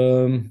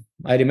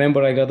I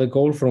remember I got a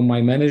call from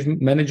my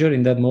manager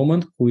in that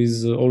moment, who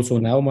is also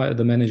now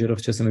the manager of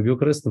CSM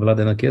Bucharest, Vlad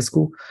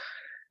Enachescu.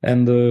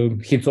 And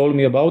he told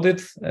me about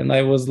it. And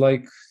I was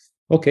like,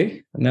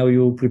 okay, now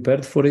you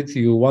prepared for it.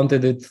 You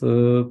wanted it.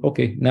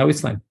 Okay, now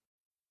it's time.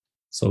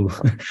 So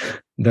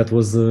that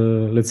was,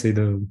 let's say,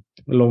 the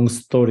long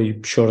story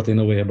short in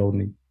a way about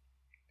me.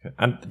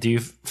 And do you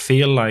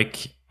feel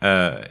like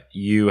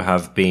you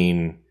have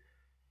been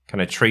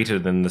kind of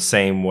treated in the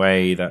same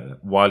way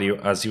that when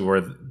you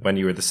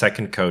were the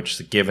second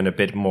coach, given a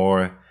bit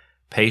more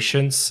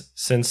patience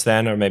since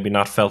then, or maybe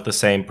not felt the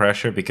same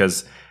pressure?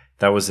 Because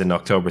that was in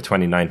October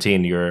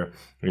 2019. You're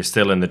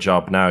still in the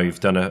job now.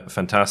 You've done a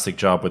fantastic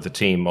job with the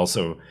team.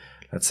 Also,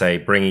 let's say,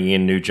 bringing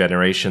in new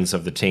generations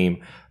of the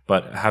team.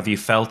 But have you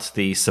felt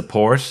the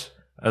support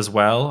as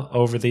well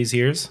over these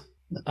years?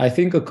 I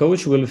think a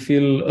coach will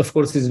feel, of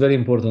course, it's very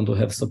important to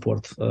have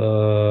support.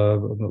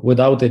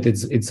 Without it,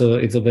 it's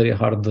a very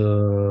hard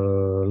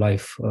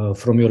life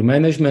from your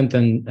management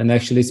and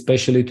actually,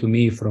 especially to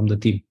me, from the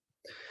team.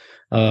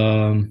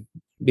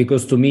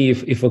 Because to me,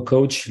 if a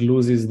coach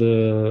loses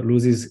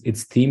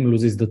its team,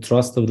 loses the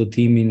trust of the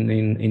team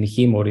in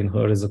him or in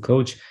her as a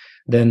coach,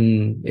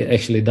 then it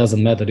actually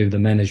doesn't matter if the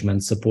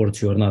management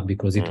supports you or not,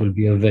 because it will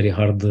be a very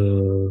hard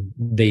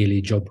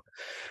daily job.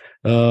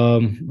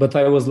 But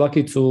I was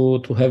lucky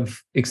to have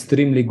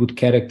extremely good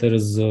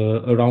characters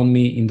around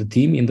me in the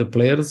team, in the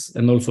players,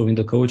 and also in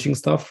the coaching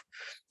staff.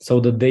 So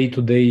the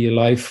day-to-day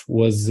life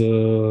was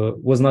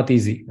not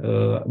easy,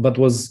 but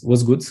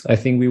was good. I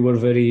think we were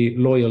very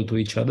loyal to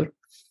each other.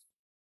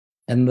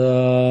 And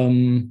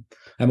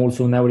I'm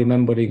also now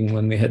remembering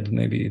when we had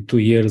maybe 2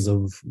 years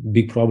of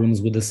big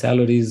problems with the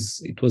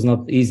salaries. It was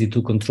not easy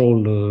to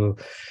control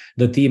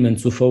the team and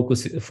to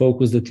focus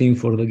the team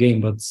for the game,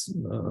 but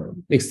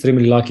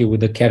extremely lucky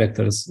with the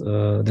characters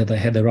that I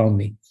had around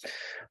me.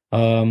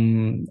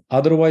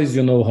 Otherwise,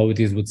 you know how it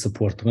is with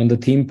support. When the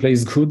team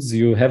plays goods,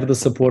 you have the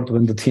support.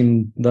 When the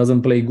team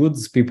doesn't play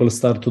goods, people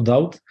start to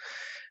doubt.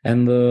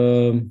 And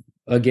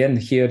again,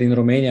 here in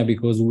Romania,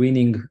 because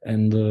winning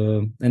and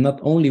not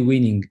only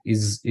winning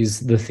is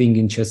the thing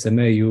in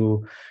CSMA,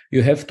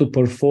 you have to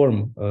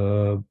perform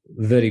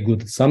very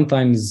good.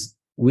 Sometimes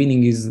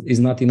winning is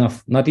not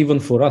enough, not even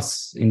for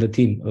us in the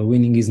team.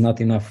 Winning is not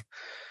enough,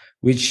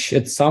 which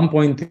at some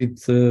point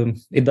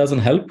it doesn't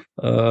help,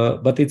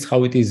 but it's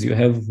how it is. You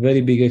have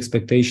very big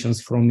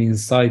expectations from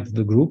inside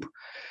the group,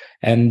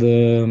 and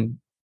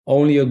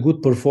only a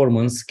good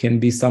performance can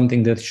be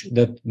something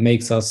that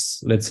makes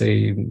us, let's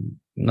say,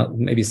 not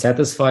maybe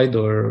satisfied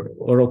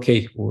or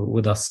okay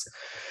with us.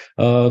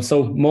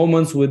 So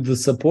moments with the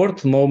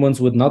support, moments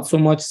with not so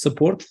much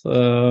support.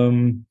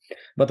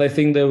 But I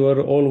think there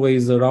were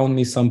always around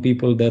me some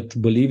people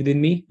that believed in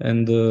me.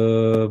 And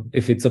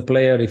if it's a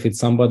player, if it's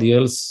somebody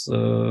else,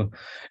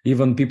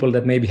 even people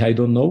that maybe I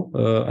don't know,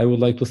 I would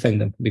like to thank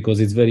them, because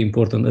it's very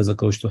important as a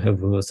coach to have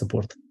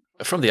support.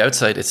 From the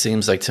outside, it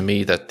seems like to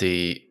me that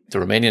the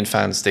Romanian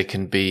fans, they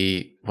can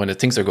be, when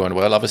things are going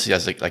well, obviously,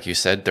 as like you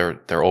said,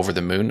 they're over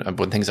the moon. And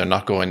when things are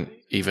not going,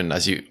 even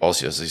as you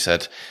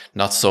said,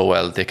 not so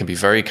well, they can be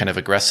very kind of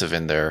aggressive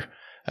in their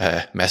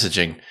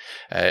messaging.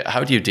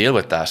 How do you deal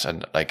with that?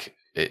 And like,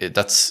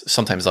 that's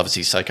sometimes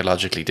obviously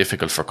psychologically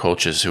difficult for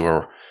coaches who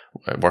are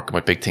working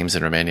with big teams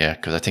in Romania,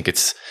 because I think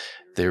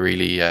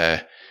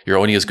you're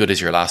only as good as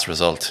your last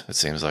result, it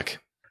seems like.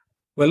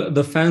 Well,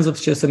 the fans of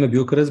CSMA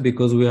Bucharest,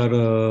 because we are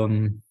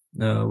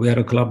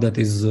a club that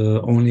is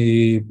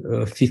only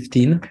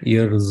 15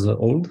 years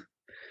old.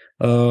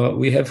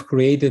 We have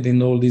created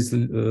in all these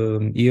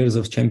years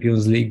of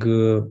Champions League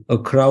a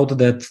crowd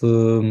that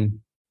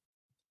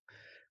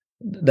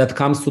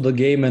comes to the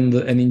game and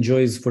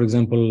enjoys, for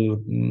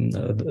example,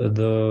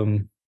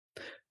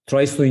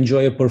 tries to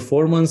enjoy a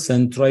performance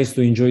and tries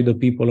to enjoy the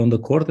people on the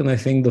court. And I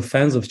think the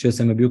fans of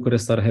CSMA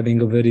Bucharest are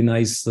having a very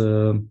nice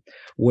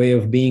way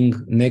of being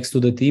next to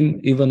the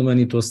team. Even when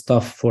it was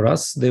tough for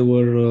us, they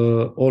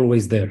were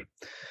always there.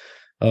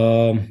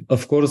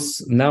 Of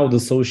course, now the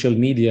social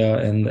media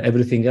and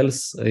everything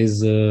else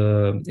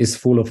is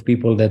full of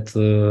people that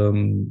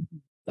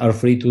are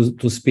free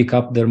to speak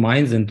up their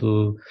minds and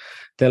to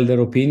tell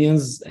their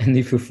opinions. And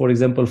if you, for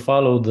example,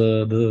 follow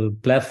the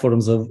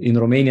platforms in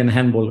Romanian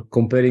handball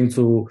comparing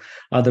to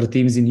other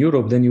teams in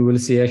Europe, then you will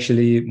see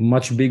actually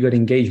much bigger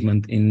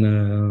engagement in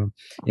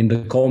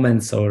the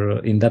comments or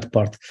in that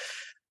part.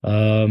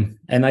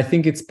 And I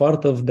think it's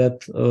part of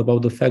that,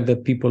 about the fact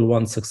that people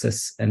want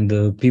success,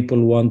 and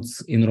people want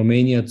in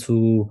Romania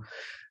to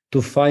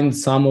find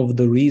some of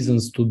the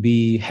reasons to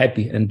be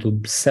happy and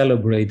to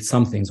celebrate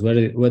some things,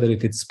 whether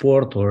if it's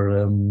sport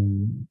or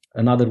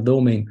another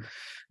domain.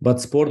 But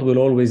sport will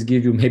always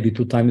give you maybe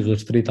 2 times or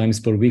 3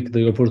 times per week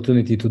the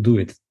opportunity to do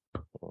it.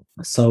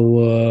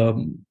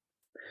 So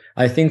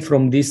I think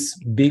from this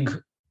big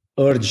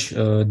urge,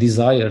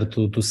 desire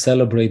to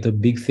celebrate a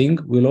big thing,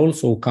 will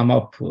also come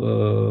up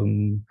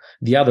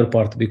the other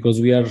part, because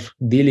we are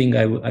dealing,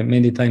 I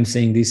many times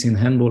saying this in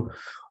handball,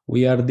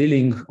 we are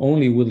dealing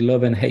only with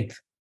love and hate,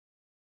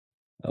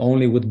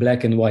 only with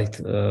black and white.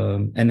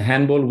 And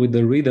handball, with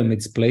the rhythm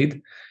it's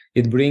played,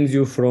 it brings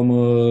you from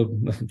a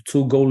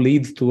 2-goal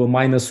lead to a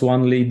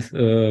 -1 lead,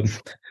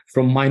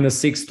 from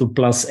 -6 to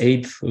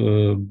 +8.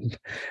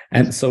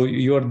 And so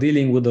you're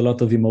dealing with a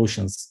lot of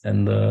emotions.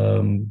 And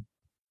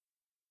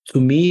to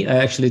me, I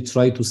actually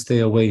try to stay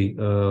away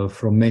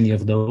from many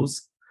of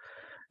those.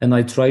 And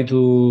I try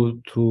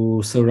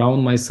to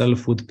surround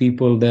myself with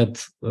people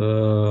that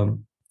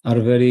are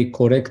very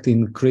correct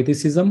in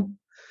criticism,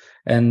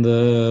 and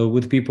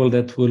with people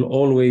that will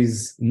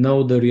always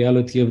know the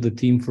reality of the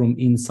team from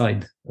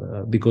inside,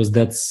 because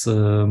that's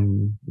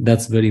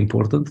very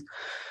important.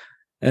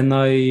 And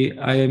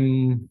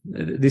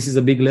this is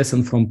a big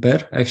lesson from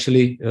Per,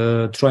 actually,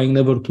 trying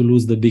never to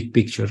lose the big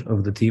picture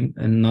of the team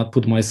and not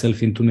put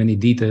myself into many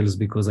details,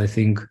 because I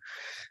think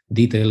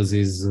details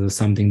is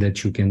something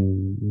that you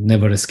can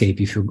never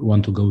escape if you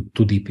want to go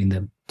too deep in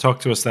them.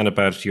 Talk to us then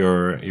about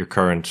your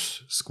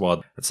current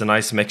squad. It's a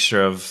nice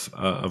mixture of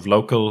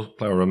local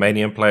or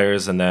Romanian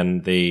players, and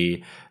then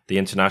the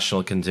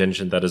international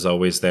contingent that is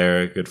always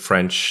there, good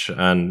French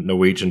and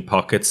Norwegian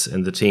pockets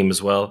in the team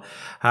as well.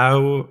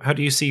 How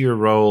do you see your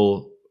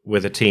role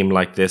with a team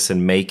like this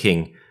in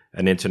making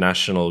an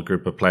international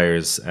group of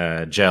players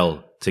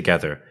gel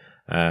together?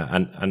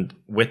 And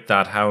with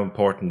that, how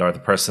important are the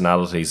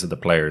personalities of the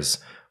players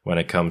when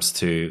it comes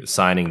to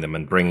signing them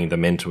and bringing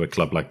them into a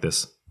club like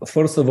this?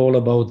 First of all,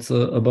 about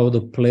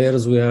the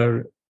players,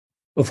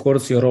 of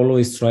course, you're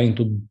always trying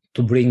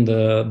to bring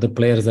the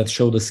players that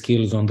show the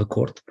skills on the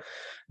court,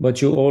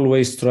 but you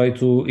always try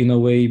to, in a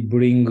way,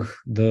 bring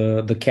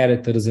the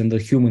characters and the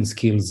human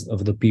skills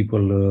of the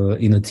people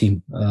in a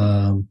team.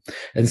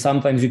 And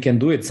sometimes you can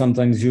do it,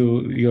 sometimes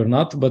you're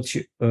not. But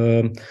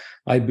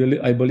I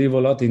believe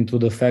a lot into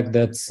the fact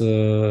that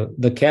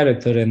the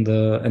character and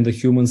the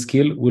human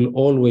skill will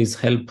always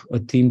help a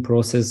team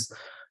process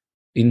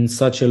in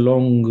such a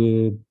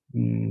long,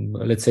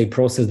 let's say,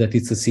 process that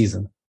it's a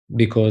season,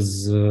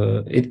 because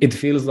it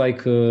feels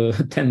like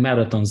 10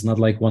 marathons, not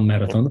like one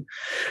marathon.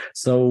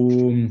 So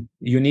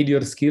you need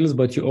your skills,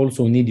 but you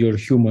also need your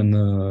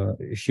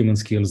human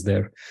skills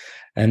there.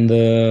 And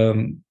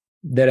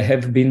there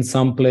have been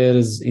some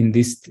players in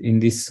this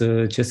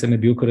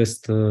CSM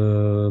Bucharest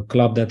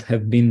club that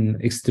have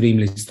been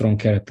extremely strong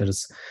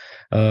characters,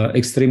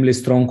 extremely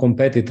strong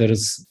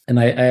competitors. And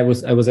I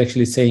was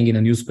actually saying in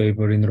a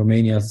newspaper in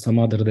Romania some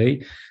other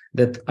day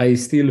that I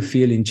still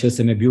feel in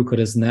CSM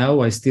Bucharest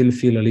now, I still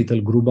feel a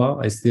little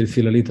Gruba, I still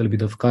feel a little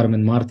bit of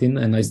Carmen Martin,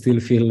 and I still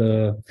feel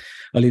a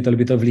little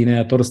bit of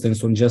Linnea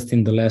Torstensson just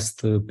in the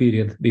last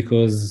period,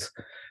 because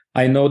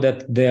I know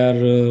that they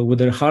are, with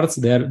their hearts,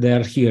 they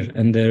are here,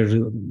 and their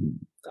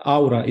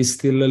aura is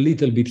still a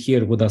little bit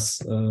here with us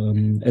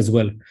as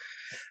well.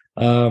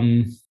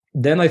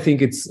 Then I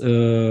think it's,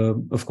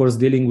 of course,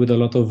 dealing with a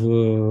lot of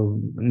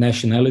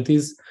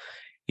nationalities.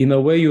 In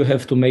a way, you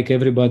have to make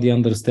everybody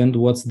understand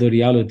what's the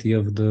reality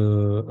of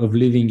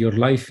living your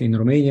life in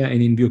Romania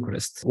and in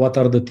Bucharest. What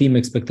are the team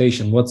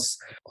expectations?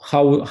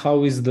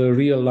 How is the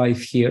real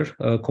life here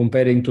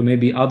comparing to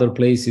maybe other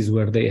places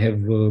where they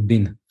have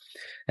been?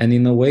 And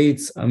in a way,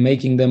 it's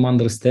making them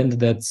understand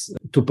that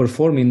to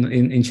perform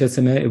in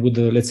CSM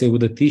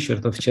with a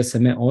T-shirt of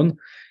CSM on,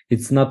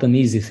 it's not an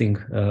easy thing.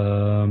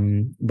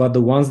 But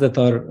the ones that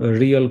are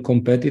real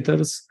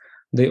competitors,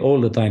 they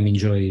all the time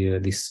enjoy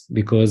this,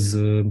 because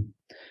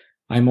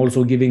I'm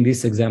also giving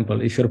this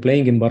example. If you're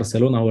playing in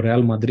Barcelona or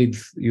Real Madrid,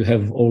 you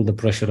have all the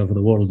pressure of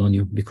the world on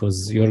you,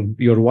 because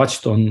you're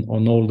watched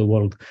on all the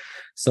world.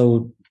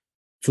 So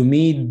to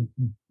me,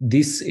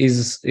 this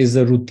is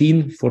a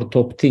routine for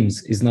top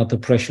teams. It's not a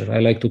pressure. I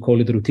like to call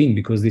it routine,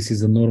 because this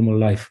is a normal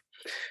life.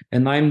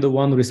 And I'm the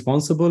one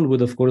responsible, with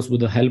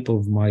the help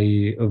of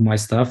my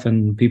staff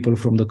and people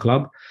from the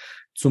club,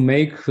 to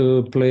make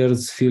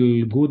players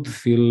feel good,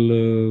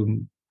 feel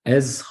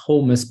as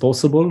home as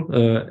possible,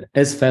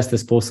 as fast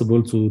as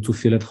possible to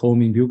feel at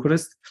home in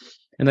Bucharest.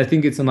 And I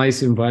think it's a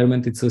nice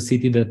environment. It's a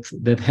city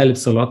that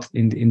helps a lot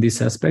in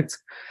this aspect.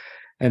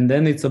 And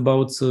then it's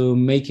about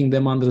making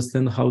them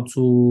understand how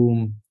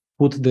to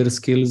put their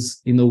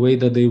skills in a way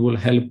that they will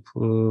help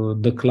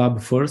the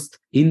club first,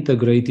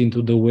 integrate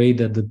into the way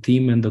that the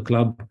team and the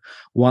club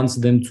wants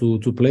them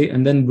to play,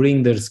 and then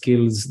bring their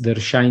skills, their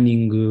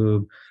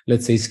shining,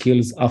 let's say,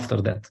 skills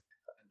after that.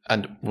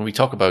 And when we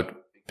talk about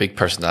big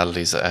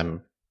personalities,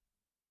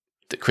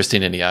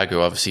 Cristina Neagu,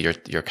 obviously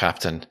your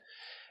captain,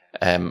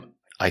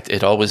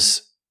 it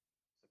always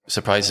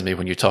surprises me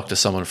when you talk to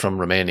someone from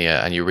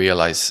Romania and you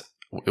realize,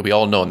 we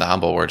all know in the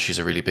handball world she's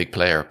a really big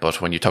player,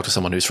 but when you talk to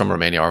someone who's from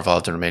Romania or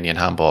involved in Romanian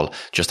handball,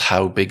 just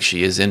how big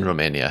she is in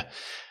Romania.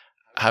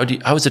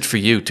 How is it for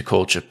you to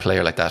coach a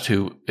player like that,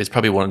 who is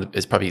probably one of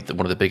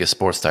the biggest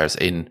sports stars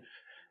in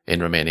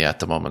Romania at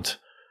the moment?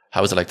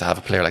 How is it like to have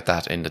a player like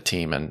that in the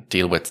team and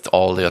deal with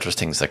all the other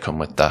things that come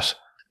with that?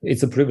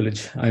 It's a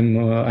privilege.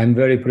 I'm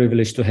very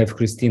privileged to have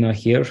Cristina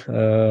here.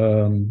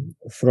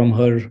 From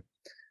her,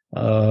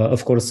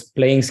 of course,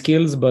 playing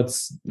skills, but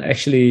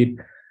actually,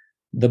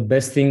 the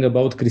best thing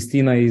about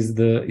Cristina is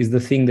the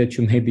thing that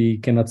you maybe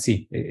cannot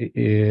see.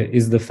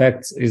 Is the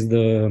fact, is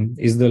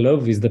the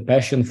love, is the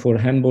passion for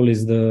handball,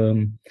 is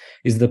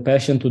the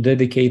passion to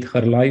dedicate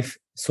her life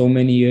so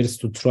many years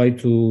to try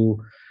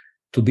to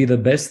be the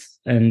best,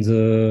 and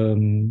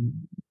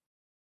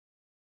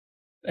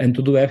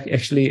to do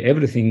actually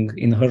everything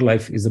in her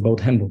life is about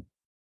handball.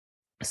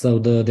 So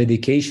the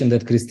dedication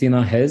that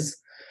Christina has,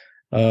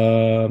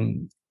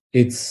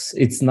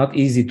 it's not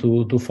easy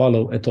to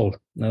follow at all.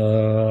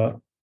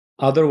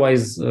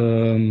 Otherwise,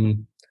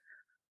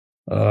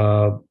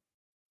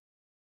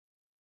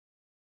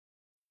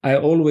 I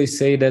always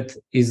say that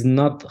it's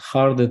not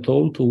hard at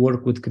all to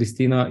work with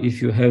Christina if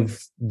you have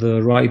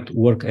the right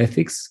work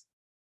ethics.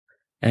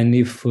 And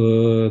if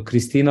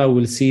Christina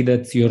will see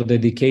that your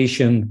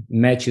dedication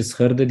matches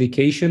her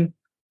dedication,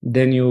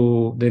 then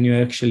you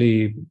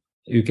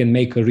can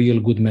make a real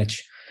good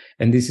match.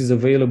 And this is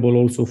available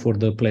also for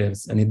the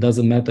players. And it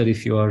doesn't matter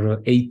if you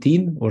are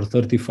 18 or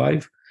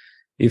 35.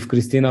 If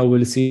Christina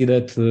will see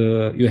that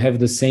you have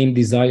the same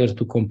desire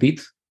to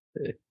compete,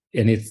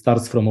 and it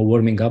starts from a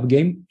warming up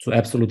game to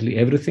absolutely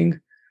everything,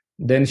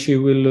 then she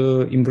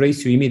will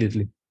embrace you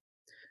immediately.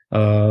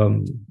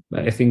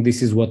 I think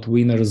this is what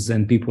winners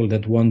and people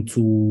that want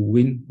to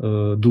win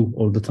do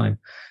all the time.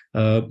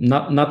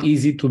 Not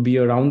easy to be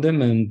around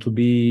them and to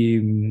be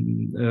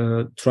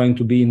trying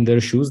to be in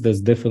their shoes. That's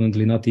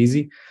definitely not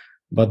easy.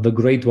 But the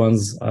great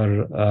ones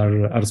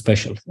are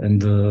special,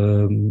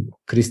 and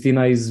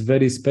Christina is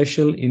very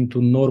special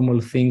into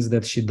normal things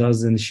that she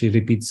does and she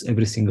repeats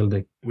every single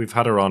day. We've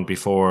had her on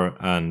before,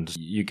 and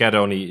you get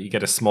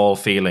a small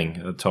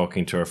feeling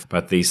talking to her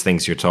about these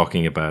things you're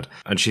talking about.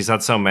 And she's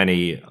had so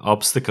many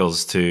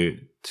obstacles to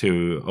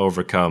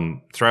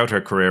overcome throughout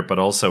her career, but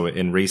also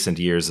in recent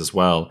years as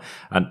well.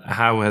 And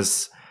how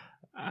has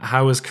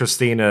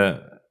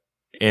Christina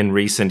in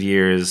recent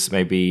years,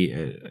 maybe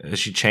has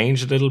she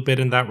changed a little bit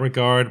in that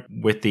regard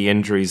with the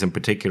injuries in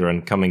particular,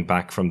 and coming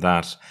back from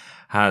that?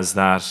 Has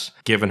that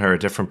given her a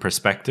different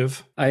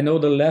perspective? I know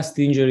the last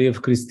injury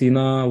of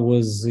Christina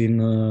was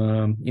in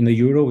a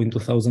Euro in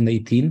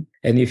 2018.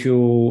 And if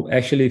you're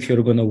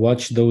going to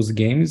watch those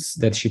games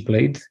that she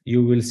played,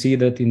 you will see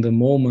that in the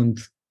moment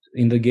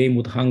in the game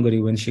with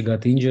Hungary when she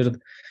got injured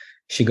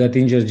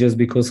just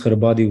because her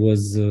body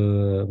was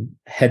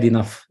had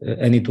enough,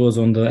 and it was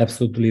on the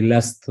absolutely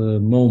last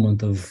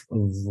moment of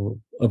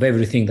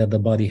everything that the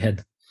body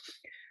had.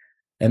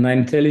 And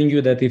I'm telling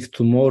you that if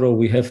tomorrow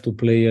we have to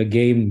play a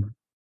game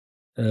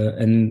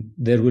and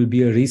there will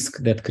be a risk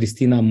that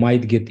Christina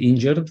might get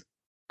injured,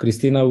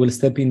 Christina will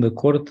step in the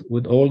court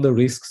with all the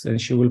risks and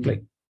she will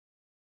play.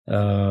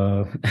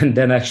 And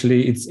then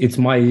actually it's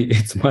my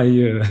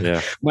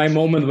my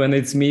moment when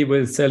it's me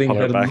with telling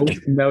her,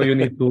 no, you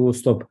need to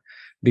stop.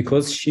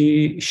 Because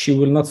she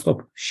will not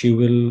stop. She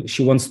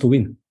wants to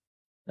win.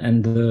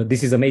 And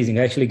this is amazing.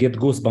 I actually get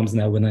goosebumps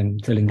now when I'm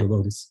telling you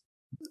about this.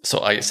 So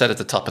I said at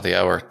the top of the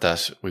hour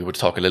that we would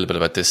talk a little bit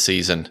about this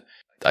season.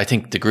 I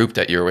think the group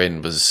that you're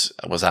in was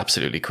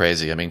absolutely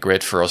crazy. I mean,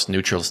 great for us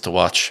neutrals to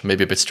watch,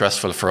 maybe a bit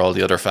stressful for all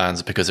the other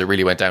fans because it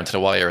really went down to the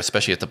wire,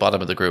 especially at the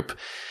bottom of the group.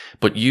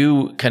 But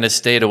you kind of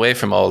stayed away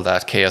from all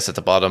that chaos at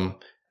the bottom,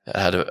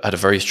 had a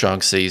very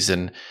strong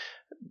season,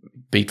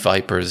 beat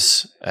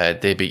Vipers,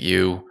 they beat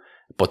you.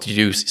 But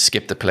you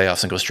skip the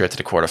playoffs and go straight to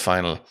the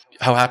quarterfinal.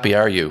 How happy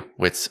are you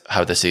with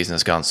how the season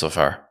has gone so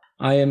far?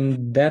 I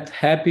am that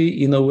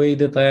happy in a way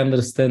that I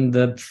understand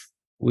that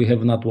we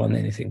have not won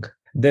anything.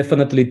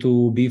 Definitely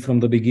to be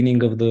from the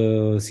beginning of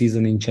the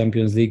season in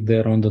Champions League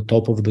there on the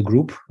top of the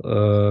group.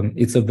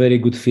 It's a very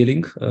good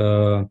feeling.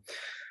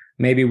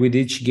 Maybe with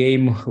each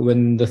game,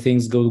 when the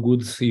things go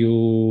good,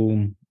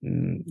 you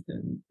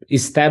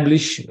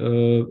establish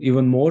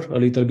even more a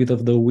little bit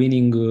of the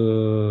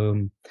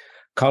winning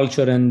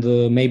culture, and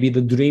maybe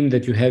the dream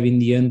that you have in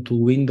the end to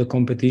win the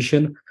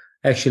competition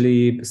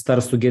actually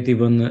starts to get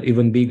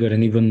even bigger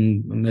and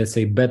even, let's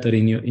say, better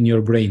in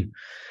your brain.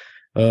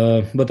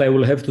 But I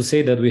will have to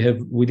say that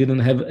we didn't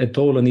have at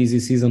all an easy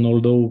season,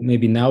 although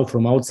maybe now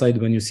from outside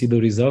when you see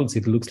the results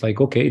it looks like,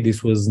 okay,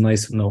 this was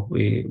nice. No,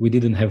 we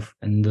didn't have.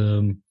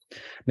 And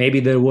maybe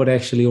there were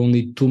actually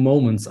only 2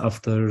 moments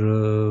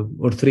after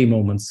or 3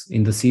 moments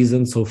in the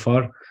season so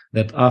far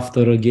that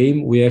after a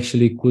game we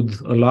actually could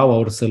allow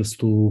ourselves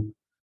to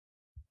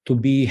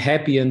be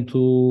happy and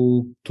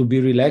to be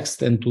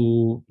relaxed and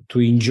to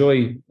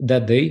enjoy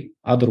that day.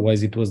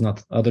 Otherwise it was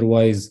not.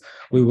 Otherwise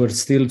we were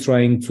still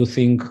trying to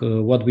think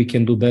what we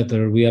can do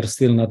better. We are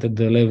still not at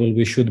the level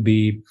we should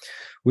be.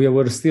 We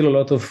were still a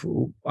lot of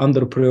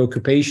under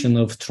preoccupation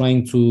of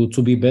trying to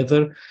be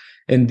better.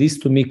 And this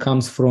to me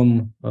comes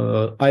from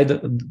either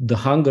the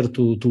hunger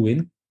to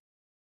win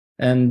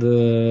and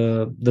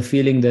the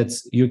feeling that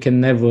you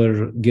can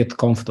never get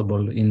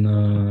comfortable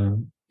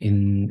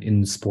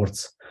in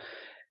sports.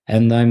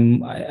 And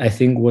I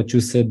think what you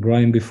said,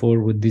 Brian, before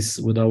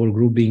with our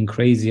group being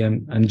crazy,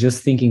 I'm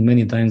just thinking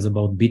many times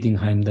about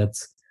Bietigheim.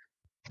 That's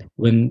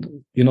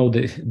when,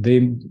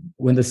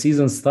 when the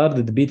season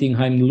started,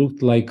 Bietigheim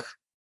looked like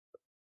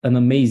an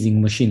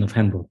amazing machine of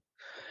handball.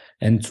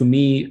 And to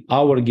me,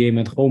 our game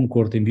at home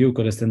court in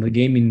Bucharest and the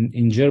game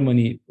in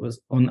Germany was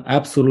on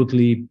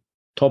absolutely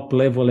top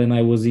level, and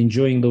I was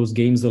enjoying those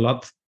games a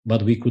lot,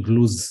 but we could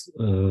lose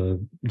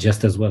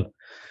just as well.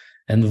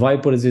 And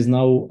Vipers is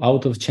now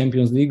out of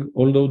Champions League,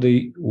 although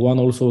they won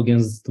also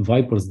against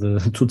Vipers, the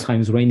 2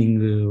 times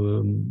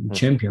reigning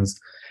champions.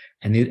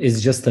 and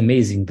it's just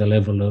amazing the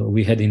level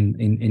we had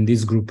in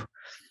this group.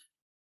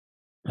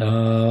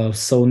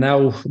 So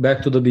now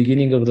back to the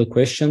beginning of the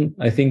question,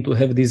 I think to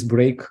have this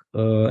break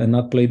and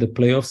not play the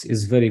playoffs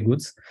is very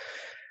good,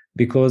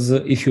 because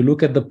if you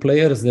look at the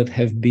players that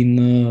have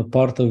been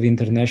part of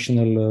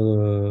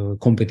international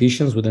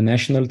competitions with the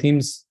national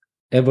teams,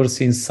 ever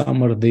since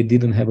summer they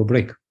didn't have a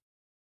break,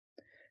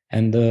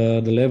 and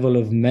the level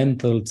of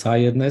mental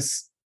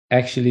tiredness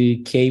actually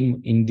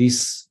came in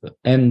this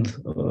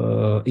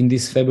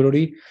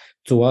February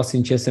to us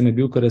in CSM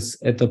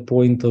Bucharest at a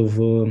point of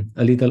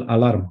a little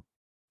alarm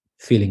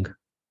feeling.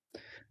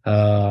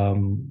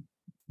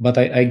 But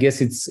I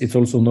guess it's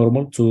also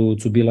normal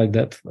to be like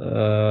that.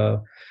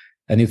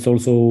 And it's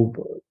also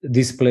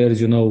these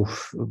players,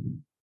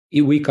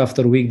 week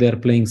after week, they're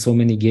playing so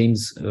many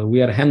games.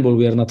 We are handball,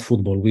 we are not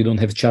football. We don't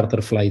have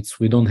charter flights.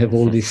 We don't have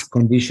all these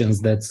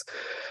conditions that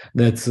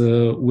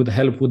would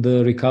help with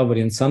the recovery.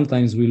 And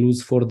sometimes we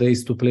lose 4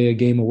 days to play a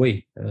game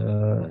away.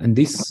 And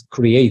this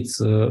creates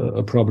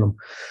a problem.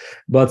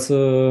 But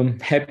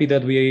happy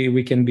that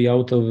we can be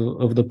out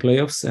of the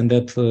playoffs, and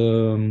that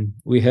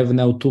we have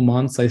now 2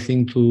 months, I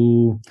think,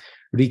 to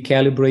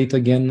recalibrate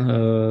again,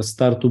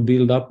 start to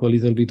build up a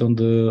little bit on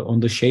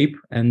the shape,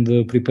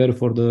 and prepare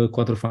for the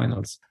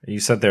quarterfinals. You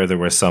said there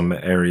were some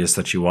areas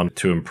that you want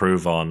to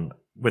improve on.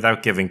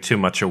 Without giving too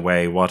much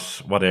away,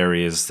 what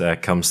areas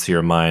comes to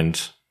your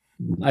mind?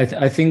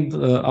 I think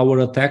our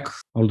attack,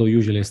 although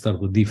usually I start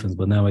with defense,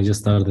 but now I just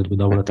started with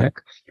our attack.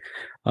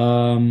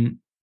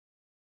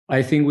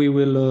 I think we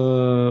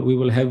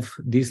will have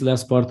this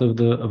last part of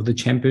the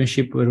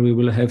championship where we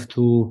will have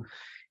to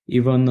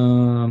even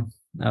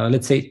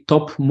let's say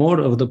top more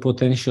of the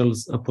potential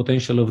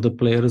of the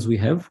players we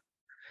have,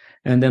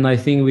 and then I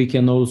think we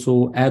can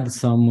also add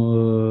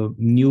some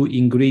new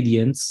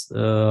ingredients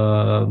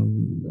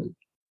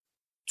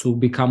to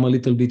become a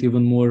little bit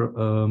even more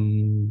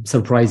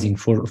surprising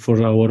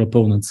for our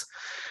opponents.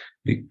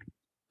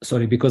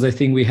 Because I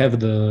think we have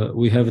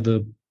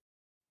the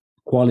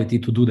quality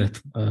to do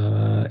that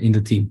in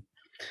the team.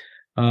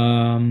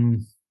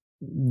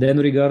 Then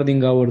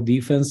regarding our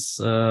defense,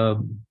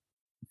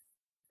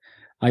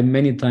 I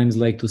many times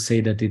like to say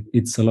that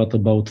it's a lot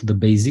about the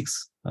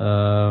basics.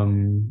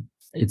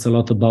 It's a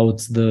lot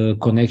about the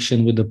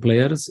connection with the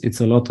players. It's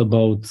a lot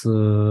about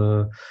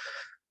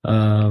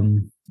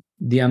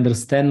the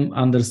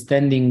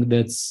understanding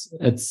that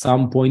at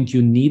some point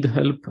you need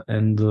help,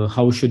 and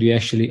how should you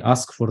actually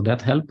ask for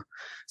that help.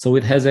 So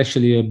it has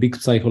actually a big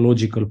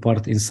psychological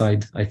part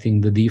inside. I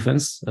think the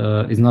defense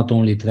is not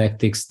only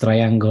tactics,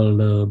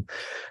 triangle,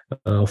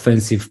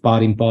 offensive,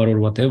 par in par or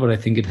whatever. I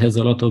think it has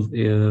a lot of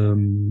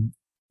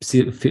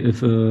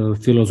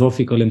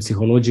philosophical and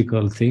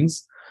psychological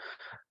things.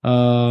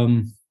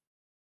 But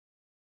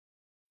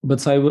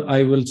I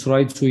will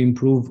try to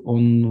improve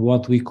on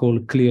what we call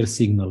clear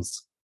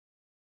signals.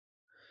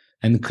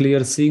 And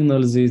clear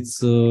signals,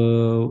 it's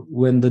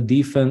when the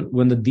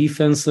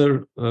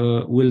defensor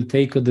will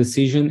take a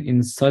decision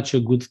in such a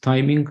good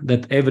timing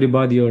that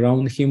everybody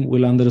around him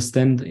will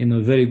understand in a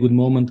very good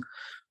moment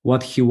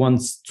what he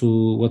wants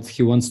to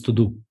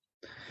do.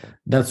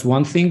 That's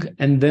one thing.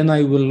 And then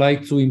I would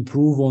like to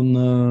improve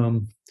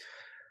on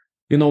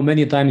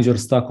many times you're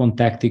stuck on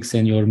tactics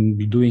and you're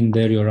doing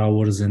there your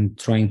hours and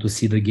trying to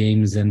see the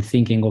games and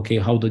thinking, okay,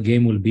 how the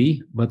game will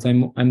be. But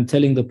I'm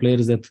telling the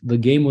players that the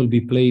game will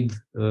be played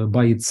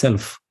by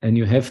itself, and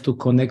you have to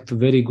connect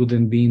very good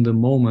and be in the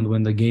moment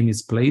when the game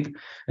is played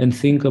and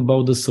think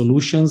about the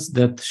solutions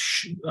that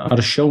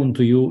are shown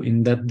to you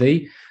in that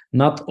day,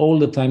 not all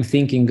the time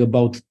thinking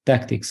about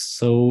tactics.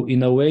 So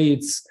in a way,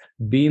 it's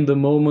be in the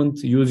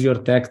moment, use your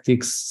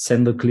tactics,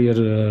 send a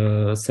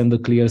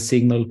clear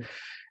signal,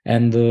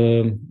 and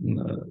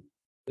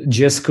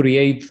just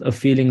create a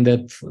feeling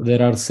that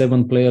there are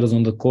 7 players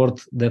on the court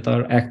that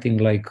are acting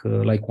like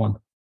one.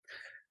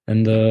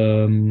 And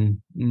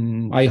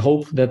I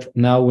hope that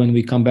now when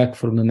we come back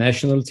from the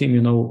national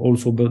team,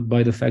 also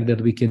by the fact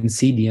that we can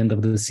see the end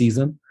of the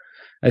season,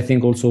 I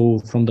think also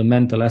from the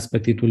mental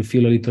aspect, it will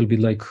feel a little bit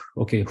like,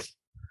 okay,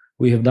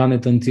 we have done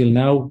it until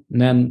now.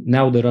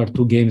 Now there are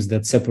 2 games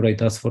that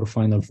separate us for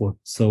Final Four.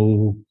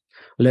 So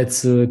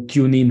let's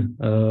tune in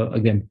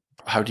again.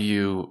 How do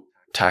you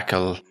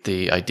tackle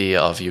the idea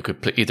of you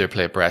could either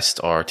play Brest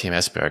or Team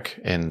Esbjerg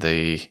in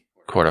the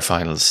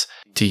quarterfinals?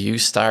 Do you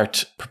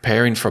start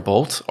preparing for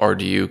both, or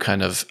do you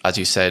kind of, as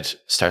you said,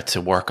 start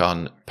to work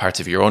on parts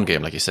of your own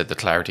game, like you said, the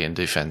clarity in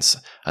defense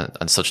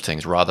and such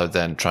things, rather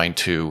than trying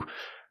to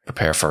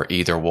prepare for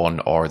either one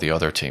or the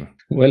other team?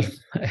 Well,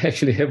 I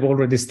actually have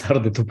already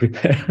started to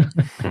prepare.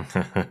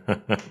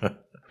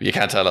 You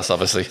can't tell us,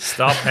 obviously.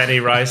 Stop Penny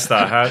Rice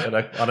that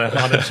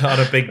on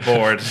a big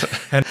board.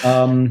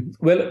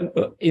 Well,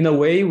 in a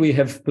way, we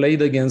have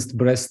played against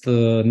Brest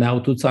now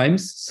 2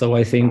 times. So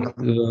I think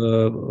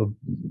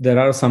there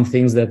are some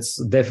things that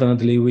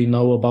definitely we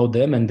know about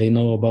them and they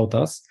know about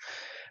us.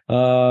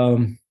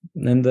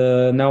 And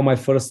now my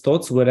first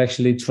thoughts were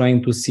actually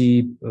trying to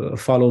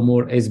follow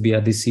more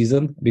Esbjerg this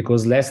season,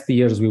 because last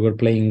years we were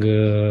playing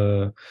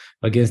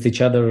against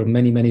each other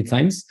many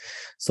times.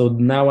 So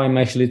now I'm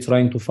actually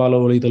trying to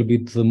follow a little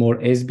bit more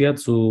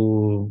Esbjerg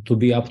to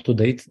be up to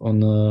date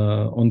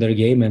on their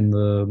game and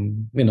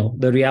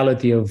the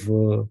reality of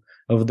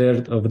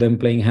them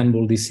playing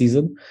handball this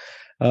season.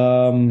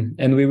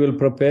 And we will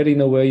prepare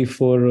in a way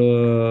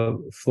for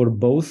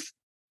both,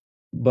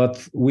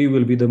 but we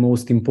will be the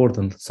most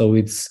important. So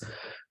it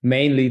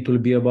will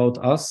be about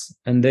us,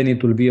 and then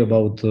it will be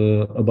about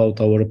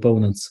our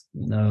opponents.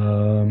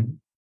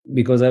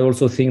 Because I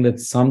also think that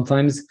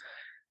sometimes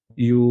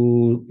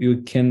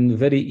you can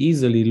very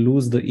easily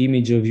lose the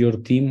image of your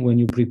team when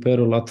you prepare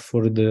a lot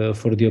for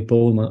the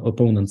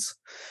opponents.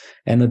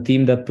 And a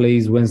team that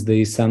plays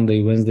Wednesday,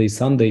 Sunday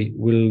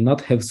will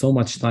not have so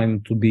much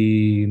time to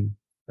be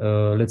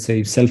let's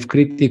say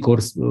self-critic or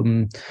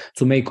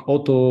to make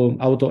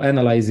auto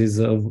analysis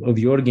of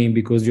your game,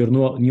 because your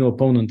new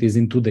opponent is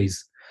in 2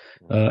 days.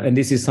 And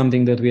this is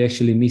something that we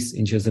actually miss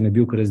in CSM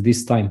Bucharest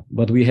this time,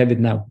 but we have it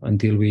now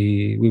until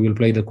we will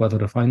play the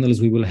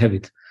quarterfinals. We will have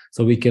it,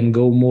 so we can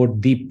go more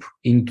deep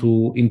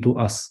into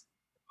us.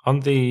 On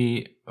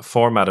the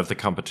format of the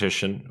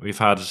competition, we've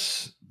had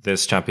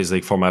this Champions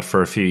League format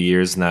for a few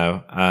years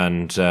now,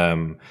 and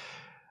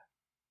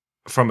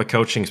from a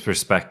coaching's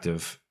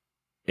perspective,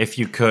 if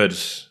you could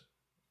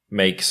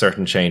make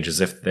certain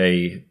changes,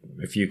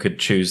 if you could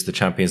choose the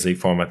Champions League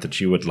format that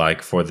you would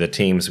like for the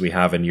teams we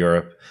have in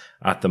Europe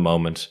at the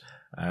moment,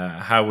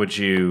 how would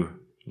you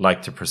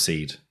like to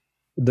proceed?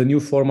 The new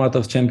format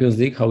of Champions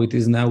League, how it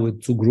is now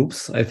with 2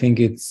 groups, I think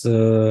it's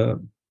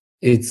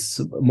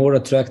more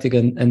attractive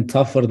and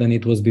tougher than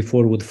it was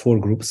before with 4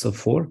 groups of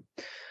 4.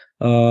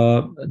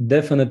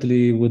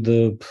 Definitely with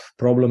the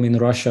problem in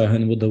Russia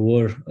and with the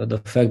war, the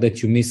fact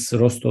that you miss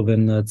Rostov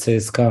and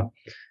CSKA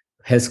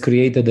has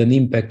created an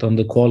impact on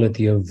the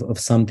quality of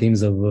some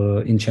teams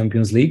in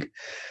Champions League.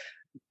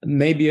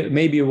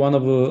 Maybe one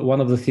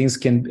of the things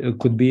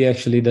could be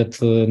actually that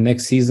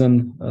next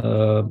season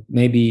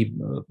maybe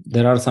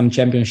there are some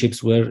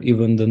championships where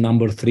even the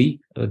number 3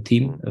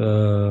 team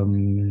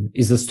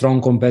is a strong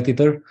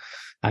competitor.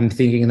 I'm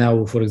thinking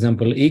now, for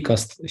example,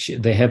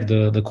 ICAST, they have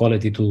the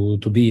quality to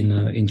be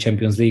in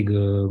Champions League.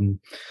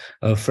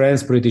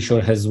 France, pretty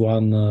sure, has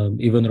one.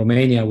 Even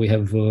Romania, we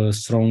have a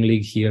strong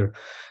league here.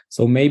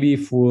 So maybe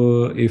if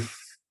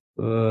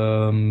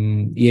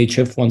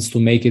EHF wants to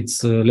make it,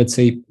 let's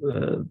say,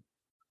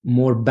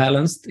 more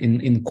balanced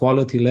in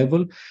quality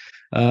level,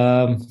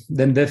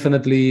 then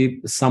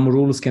definitely some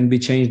rules can be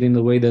changed in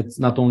the way that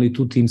not only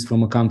 2 teams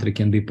from a country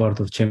can be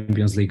part of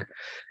Champions League.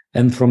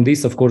 And from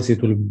this, of course,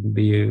 it will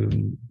be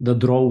the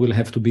draw will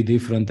have to be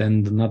different,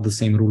 and not the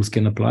same rules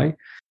can apply.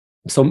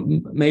 So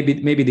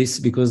maybe this,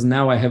 because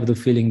now I have the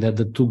feeling that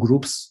the 2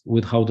 groups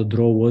with how the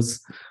draw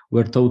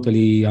were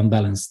totally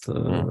unbalanced.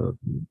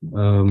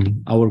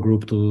 Our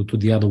group to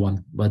the other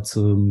one, but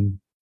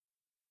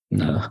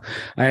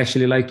I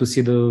actually like to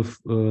see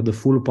the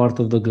full part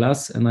of the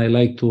glass, and I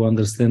like to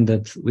understand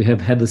that we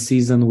have had a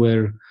season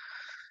where,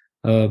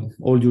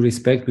 all due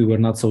respect, we were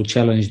not so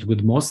challenged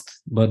with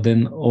most, but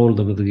then all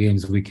of the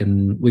games we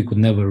could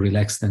never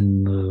relax,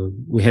 and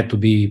we had to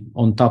be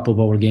on top of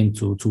our game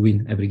to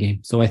win every game.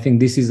 So I think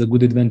this is a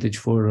good advantage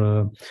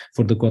for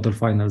the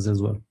quarterfinals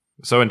as well.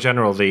 So in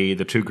general, the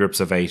 2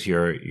 groups of 8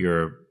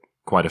 you're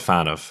quite a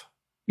fan of.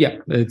 Yeah,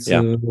 it's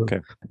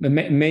okay.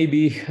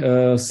 Maybe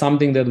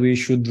something that we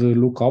should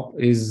look up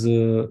is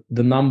the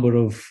number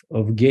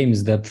of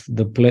games that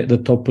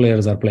the top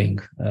players are playing.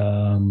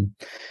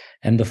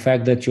 And the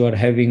fact that you are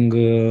having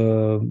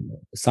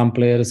some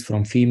players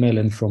from female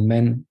and from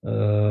men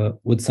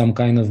with some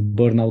kind of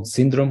burnout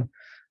syndrome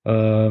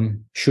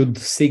should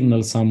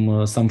signal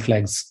some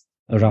flags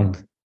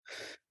around.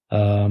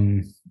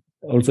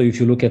 Also, if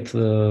you look at,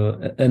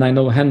 and I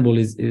know handball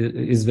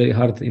is very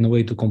hard in a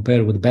way to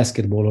compare with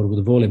basketball or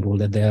with volleyball,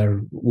 that they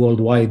are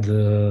worldwide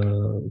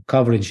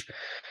coverage.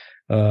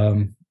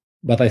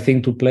 But I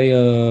think to play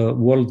a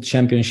world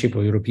championship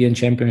or European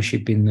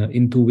championship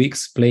in 2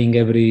 weeks, playing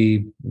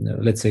every,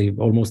 let's say,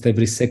 almost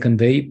every second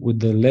day with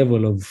the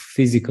level of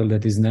physical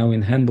that is now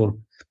in handball,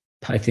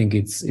 I think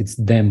it's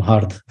damn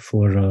hard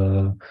for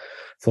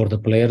the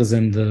players,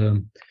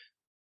 and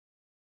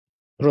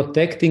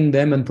protecting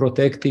them and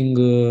protecting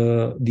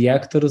the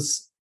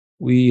actors,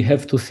 we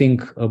have to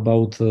think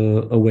about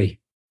a way.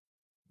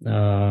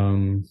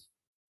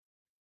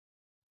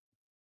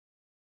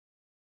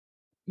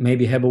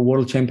 Maybe have a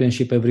world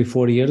championship every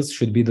 4 years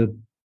should be the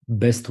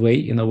best way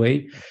in a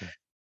way.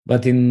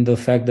 But in the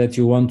fact that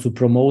you want to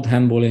promote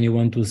handball and you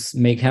want to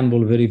make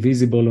handball very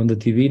visible on the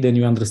TV, then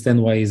you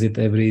understand why is it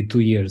every 2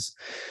 years.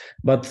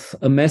 But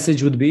a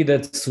message would be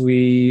that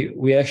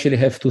we actually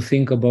have to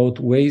think about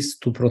ways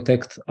to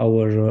protect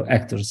our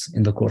actors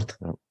in the court.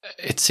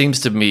 It seems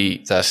to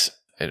me that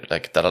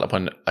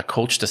when a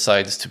coach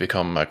decides to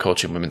become a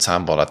coach in women's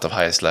handball at the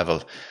highest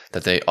level,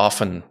 that they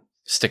often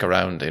stick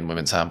around in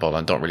women's handball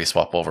and don't really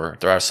swap over.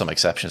 There are some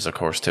exceptions, of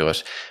course, to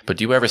it. But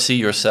do you ever see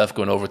yourself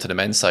going over to the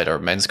men's side or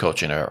men's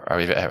coaching, or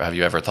have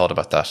you ever thought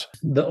about that?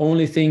 The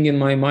only thing in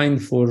my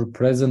mind for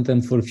present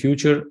and for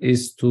future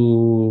is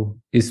to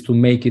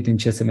make it in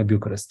CSM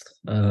Bucharest,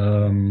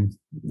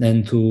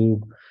 and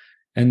to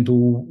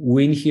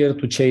win here,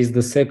 to chase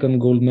the second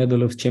gold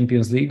medal of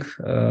Champions League.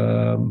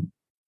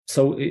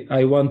 So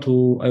I want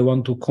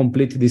to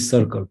complete this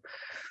circle.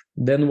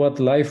 Then what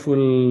life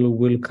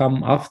will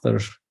come after,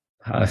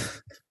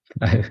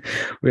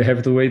 we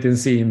have to wait and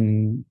see.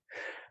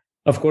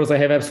 Of course, I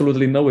have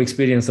absolutely no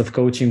experience of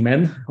coaching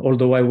men,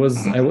 although I was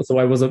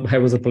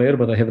a player,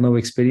 but I have no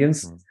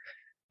experience.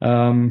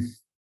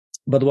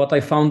 But what I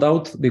found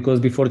out, because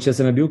before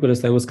CSM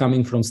Bucharest I was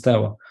coming from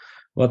Steaua,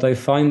 what I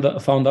found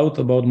out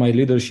about my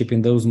leadership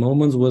in those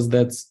moments was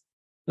that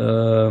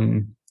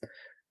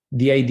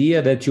the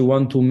idea that you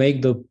want to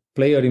make the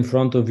player in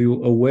front of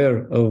you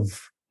aware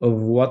of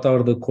what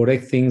are the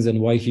correct things and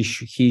why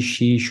she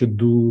should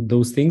do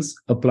those things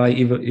apply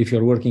even if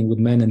you're working with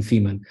men and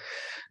female.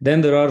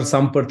 Then there are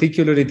some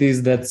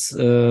particularities that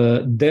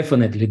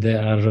definitely they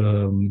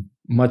are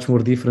much more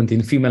different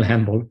in female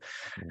handball,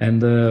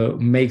 and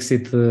makes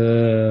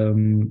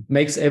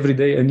every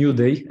day a new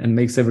day and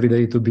makes every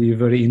day to be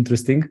very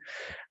interesting.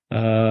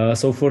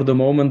 So for the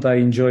moment, I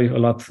enjoy a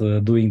lot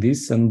doing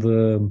this, and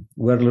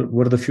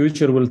where the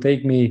future will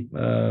take me,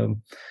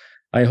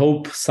 I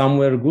hope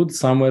somewhere good,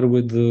 somewhere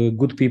with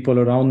good people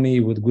around me,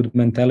 with good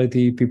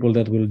mentality, people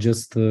that will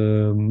just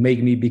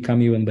make me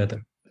become even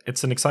better.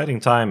 It's an exciting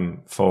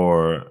time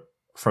for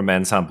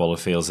men's handball, it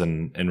feels,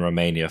 in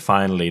Romania.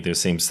 Finally, there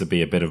seems to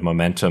be a bit of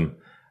momentum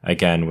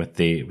again with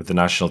the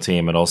national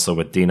team, and also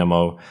with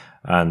Dinamo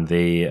and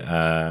the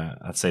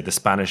I'd say the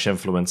Spanish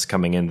influence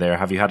coming in there.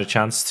 Have you had a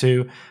chance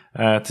to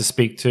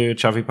speak to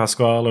Xavi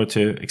Pascual or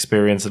to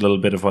experience a little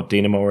bit of what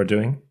Dinamo are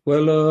doing?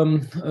 Well,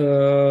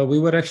 we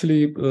were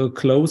actually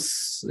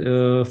close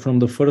from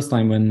the first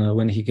time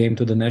when he came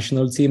to the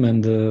national team,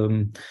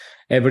 and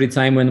every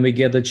time when we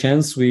get a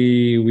chance,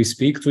 we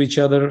speak to each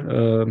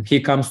other. He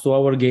comes to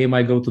our game,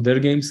 I go to their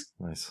games.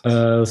 Nice.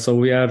 So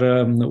we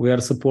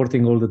are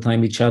supporting all the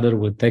time each other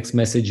with text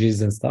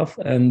messages and stuff.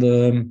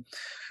 And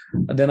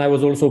then I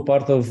was also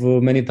part of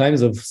many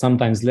times of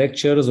sometimes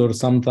lectures or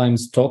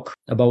sometimes talk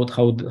about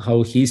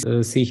how he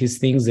see his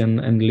things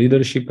and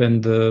leadership.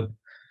 And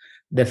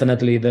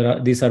definitely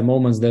these are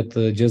moments that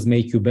just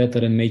make you better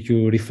and make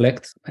you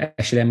reflect.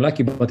 Actually, I'm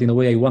lucky, but in a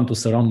way I want to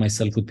surround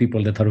myself with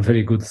people that are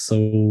very good.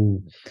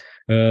 So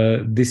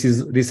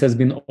this has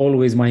been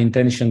always my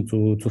intention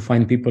to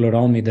find people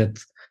around me that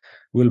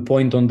will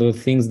point on the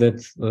things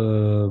that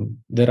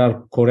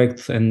are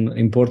correct and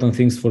important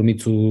things for me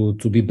to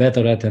be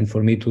better at, and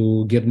for me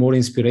to get more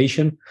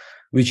inspiration,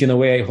 which in a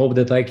way I hope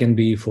that I can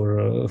be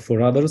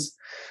for others.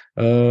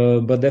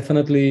 But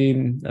definitely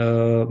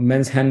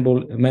men's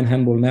handball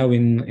now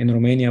in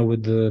Romania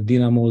with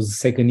Dinamo's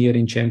second year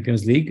in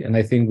Champions League, and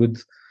I think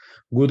with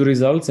good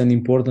results and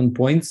important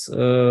points,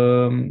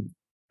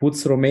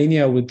 puts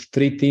Romania with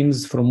 3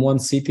 teams from one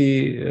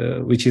city,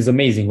 which is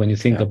amazing when you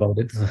think about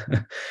it,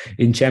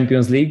 in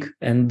Champions League,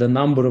 and the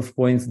number of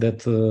points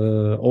that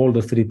all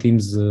the 3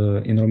 teams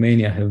in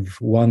Romania have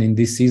won in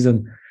this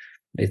season.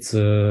 It's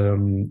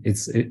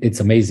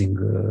amazing.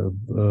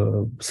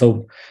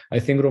 So I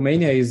think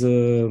Romania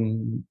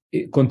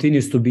it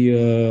continues to be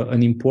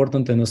an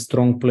important and a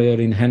strong player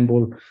in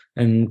handball,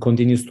 and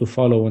continues to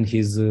follow on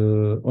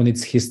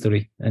its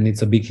history, and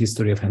it's a big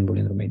history of handball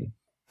in Romania.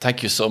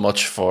 Thank you so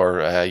much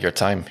for your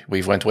time.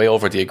 We've went way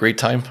over the agreed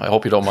time. I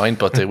hope you don't mind,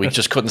 but we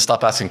just couldn't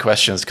stop asking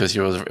questions because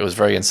it was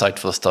very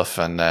insightful stuff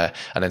and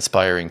an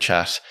inspiring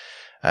chat.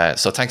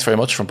 So thanks very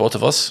much from both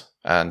of us,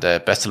 and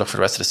best of luck for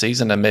the rest of the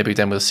season. And maybe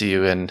then we'll see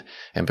you in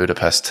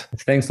Budapest.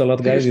 Thanks a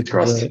lot, guys.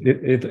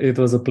 It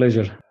was a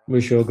pleasure.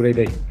 Wish you a great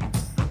day.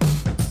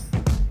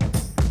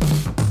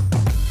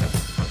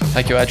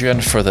 Thank you, Adrian,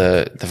 for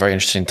the very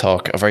interesting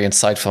talk. A very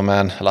insightful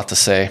man, a lot to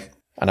say.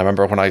 And I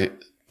remember when I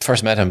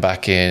first met him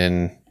back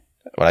in...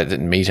 Well, I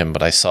didn't meet him,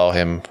 but I saw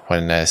him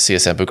when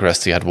CSM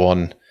Bucharest had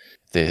won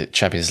the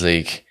Champions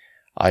League.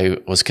 I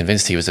was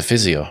convinced he was a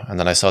physio, and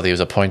then I saw that he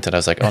was appointed. I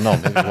was like, oh no,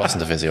 maybe he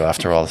wasn't a physio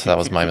after all. So that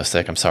was my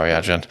mistake. I'm sorry,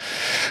 Adrian.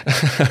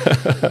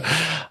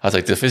 I was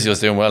like, the physio's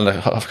doing well,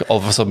 and all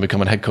of a sudden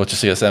becoming head coach of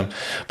CSM.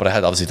 But I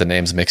had obviously the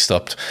names mixed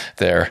up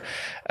there.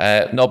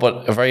 No,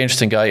 but a very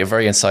interesting guy,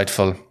 very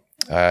insightful.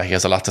 He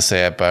has a lot to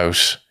say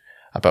about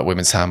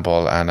women's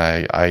handball, and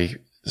I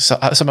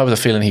somehow have a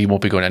feeling he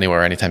won't be going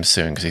anywhere anytime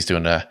soon, because he's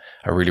doing a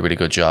really, really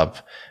good job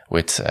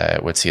with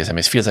CSM.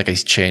 It feels like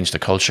he's changed the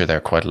culture there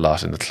quite a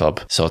lot in the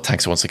club. So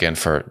thanks once again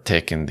for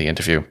taking the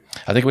interview.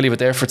 I think we'll leave it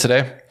there for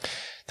today.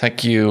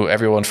 Thank you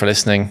everyone for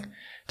listening.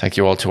 Thank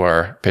you all to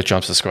our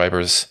Patreon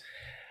subscribers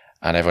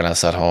and everyone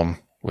else at home.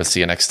 We'll see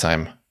you next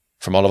time.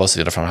 From all of us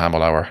at the From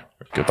Handball Hour,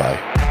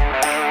 goodbye.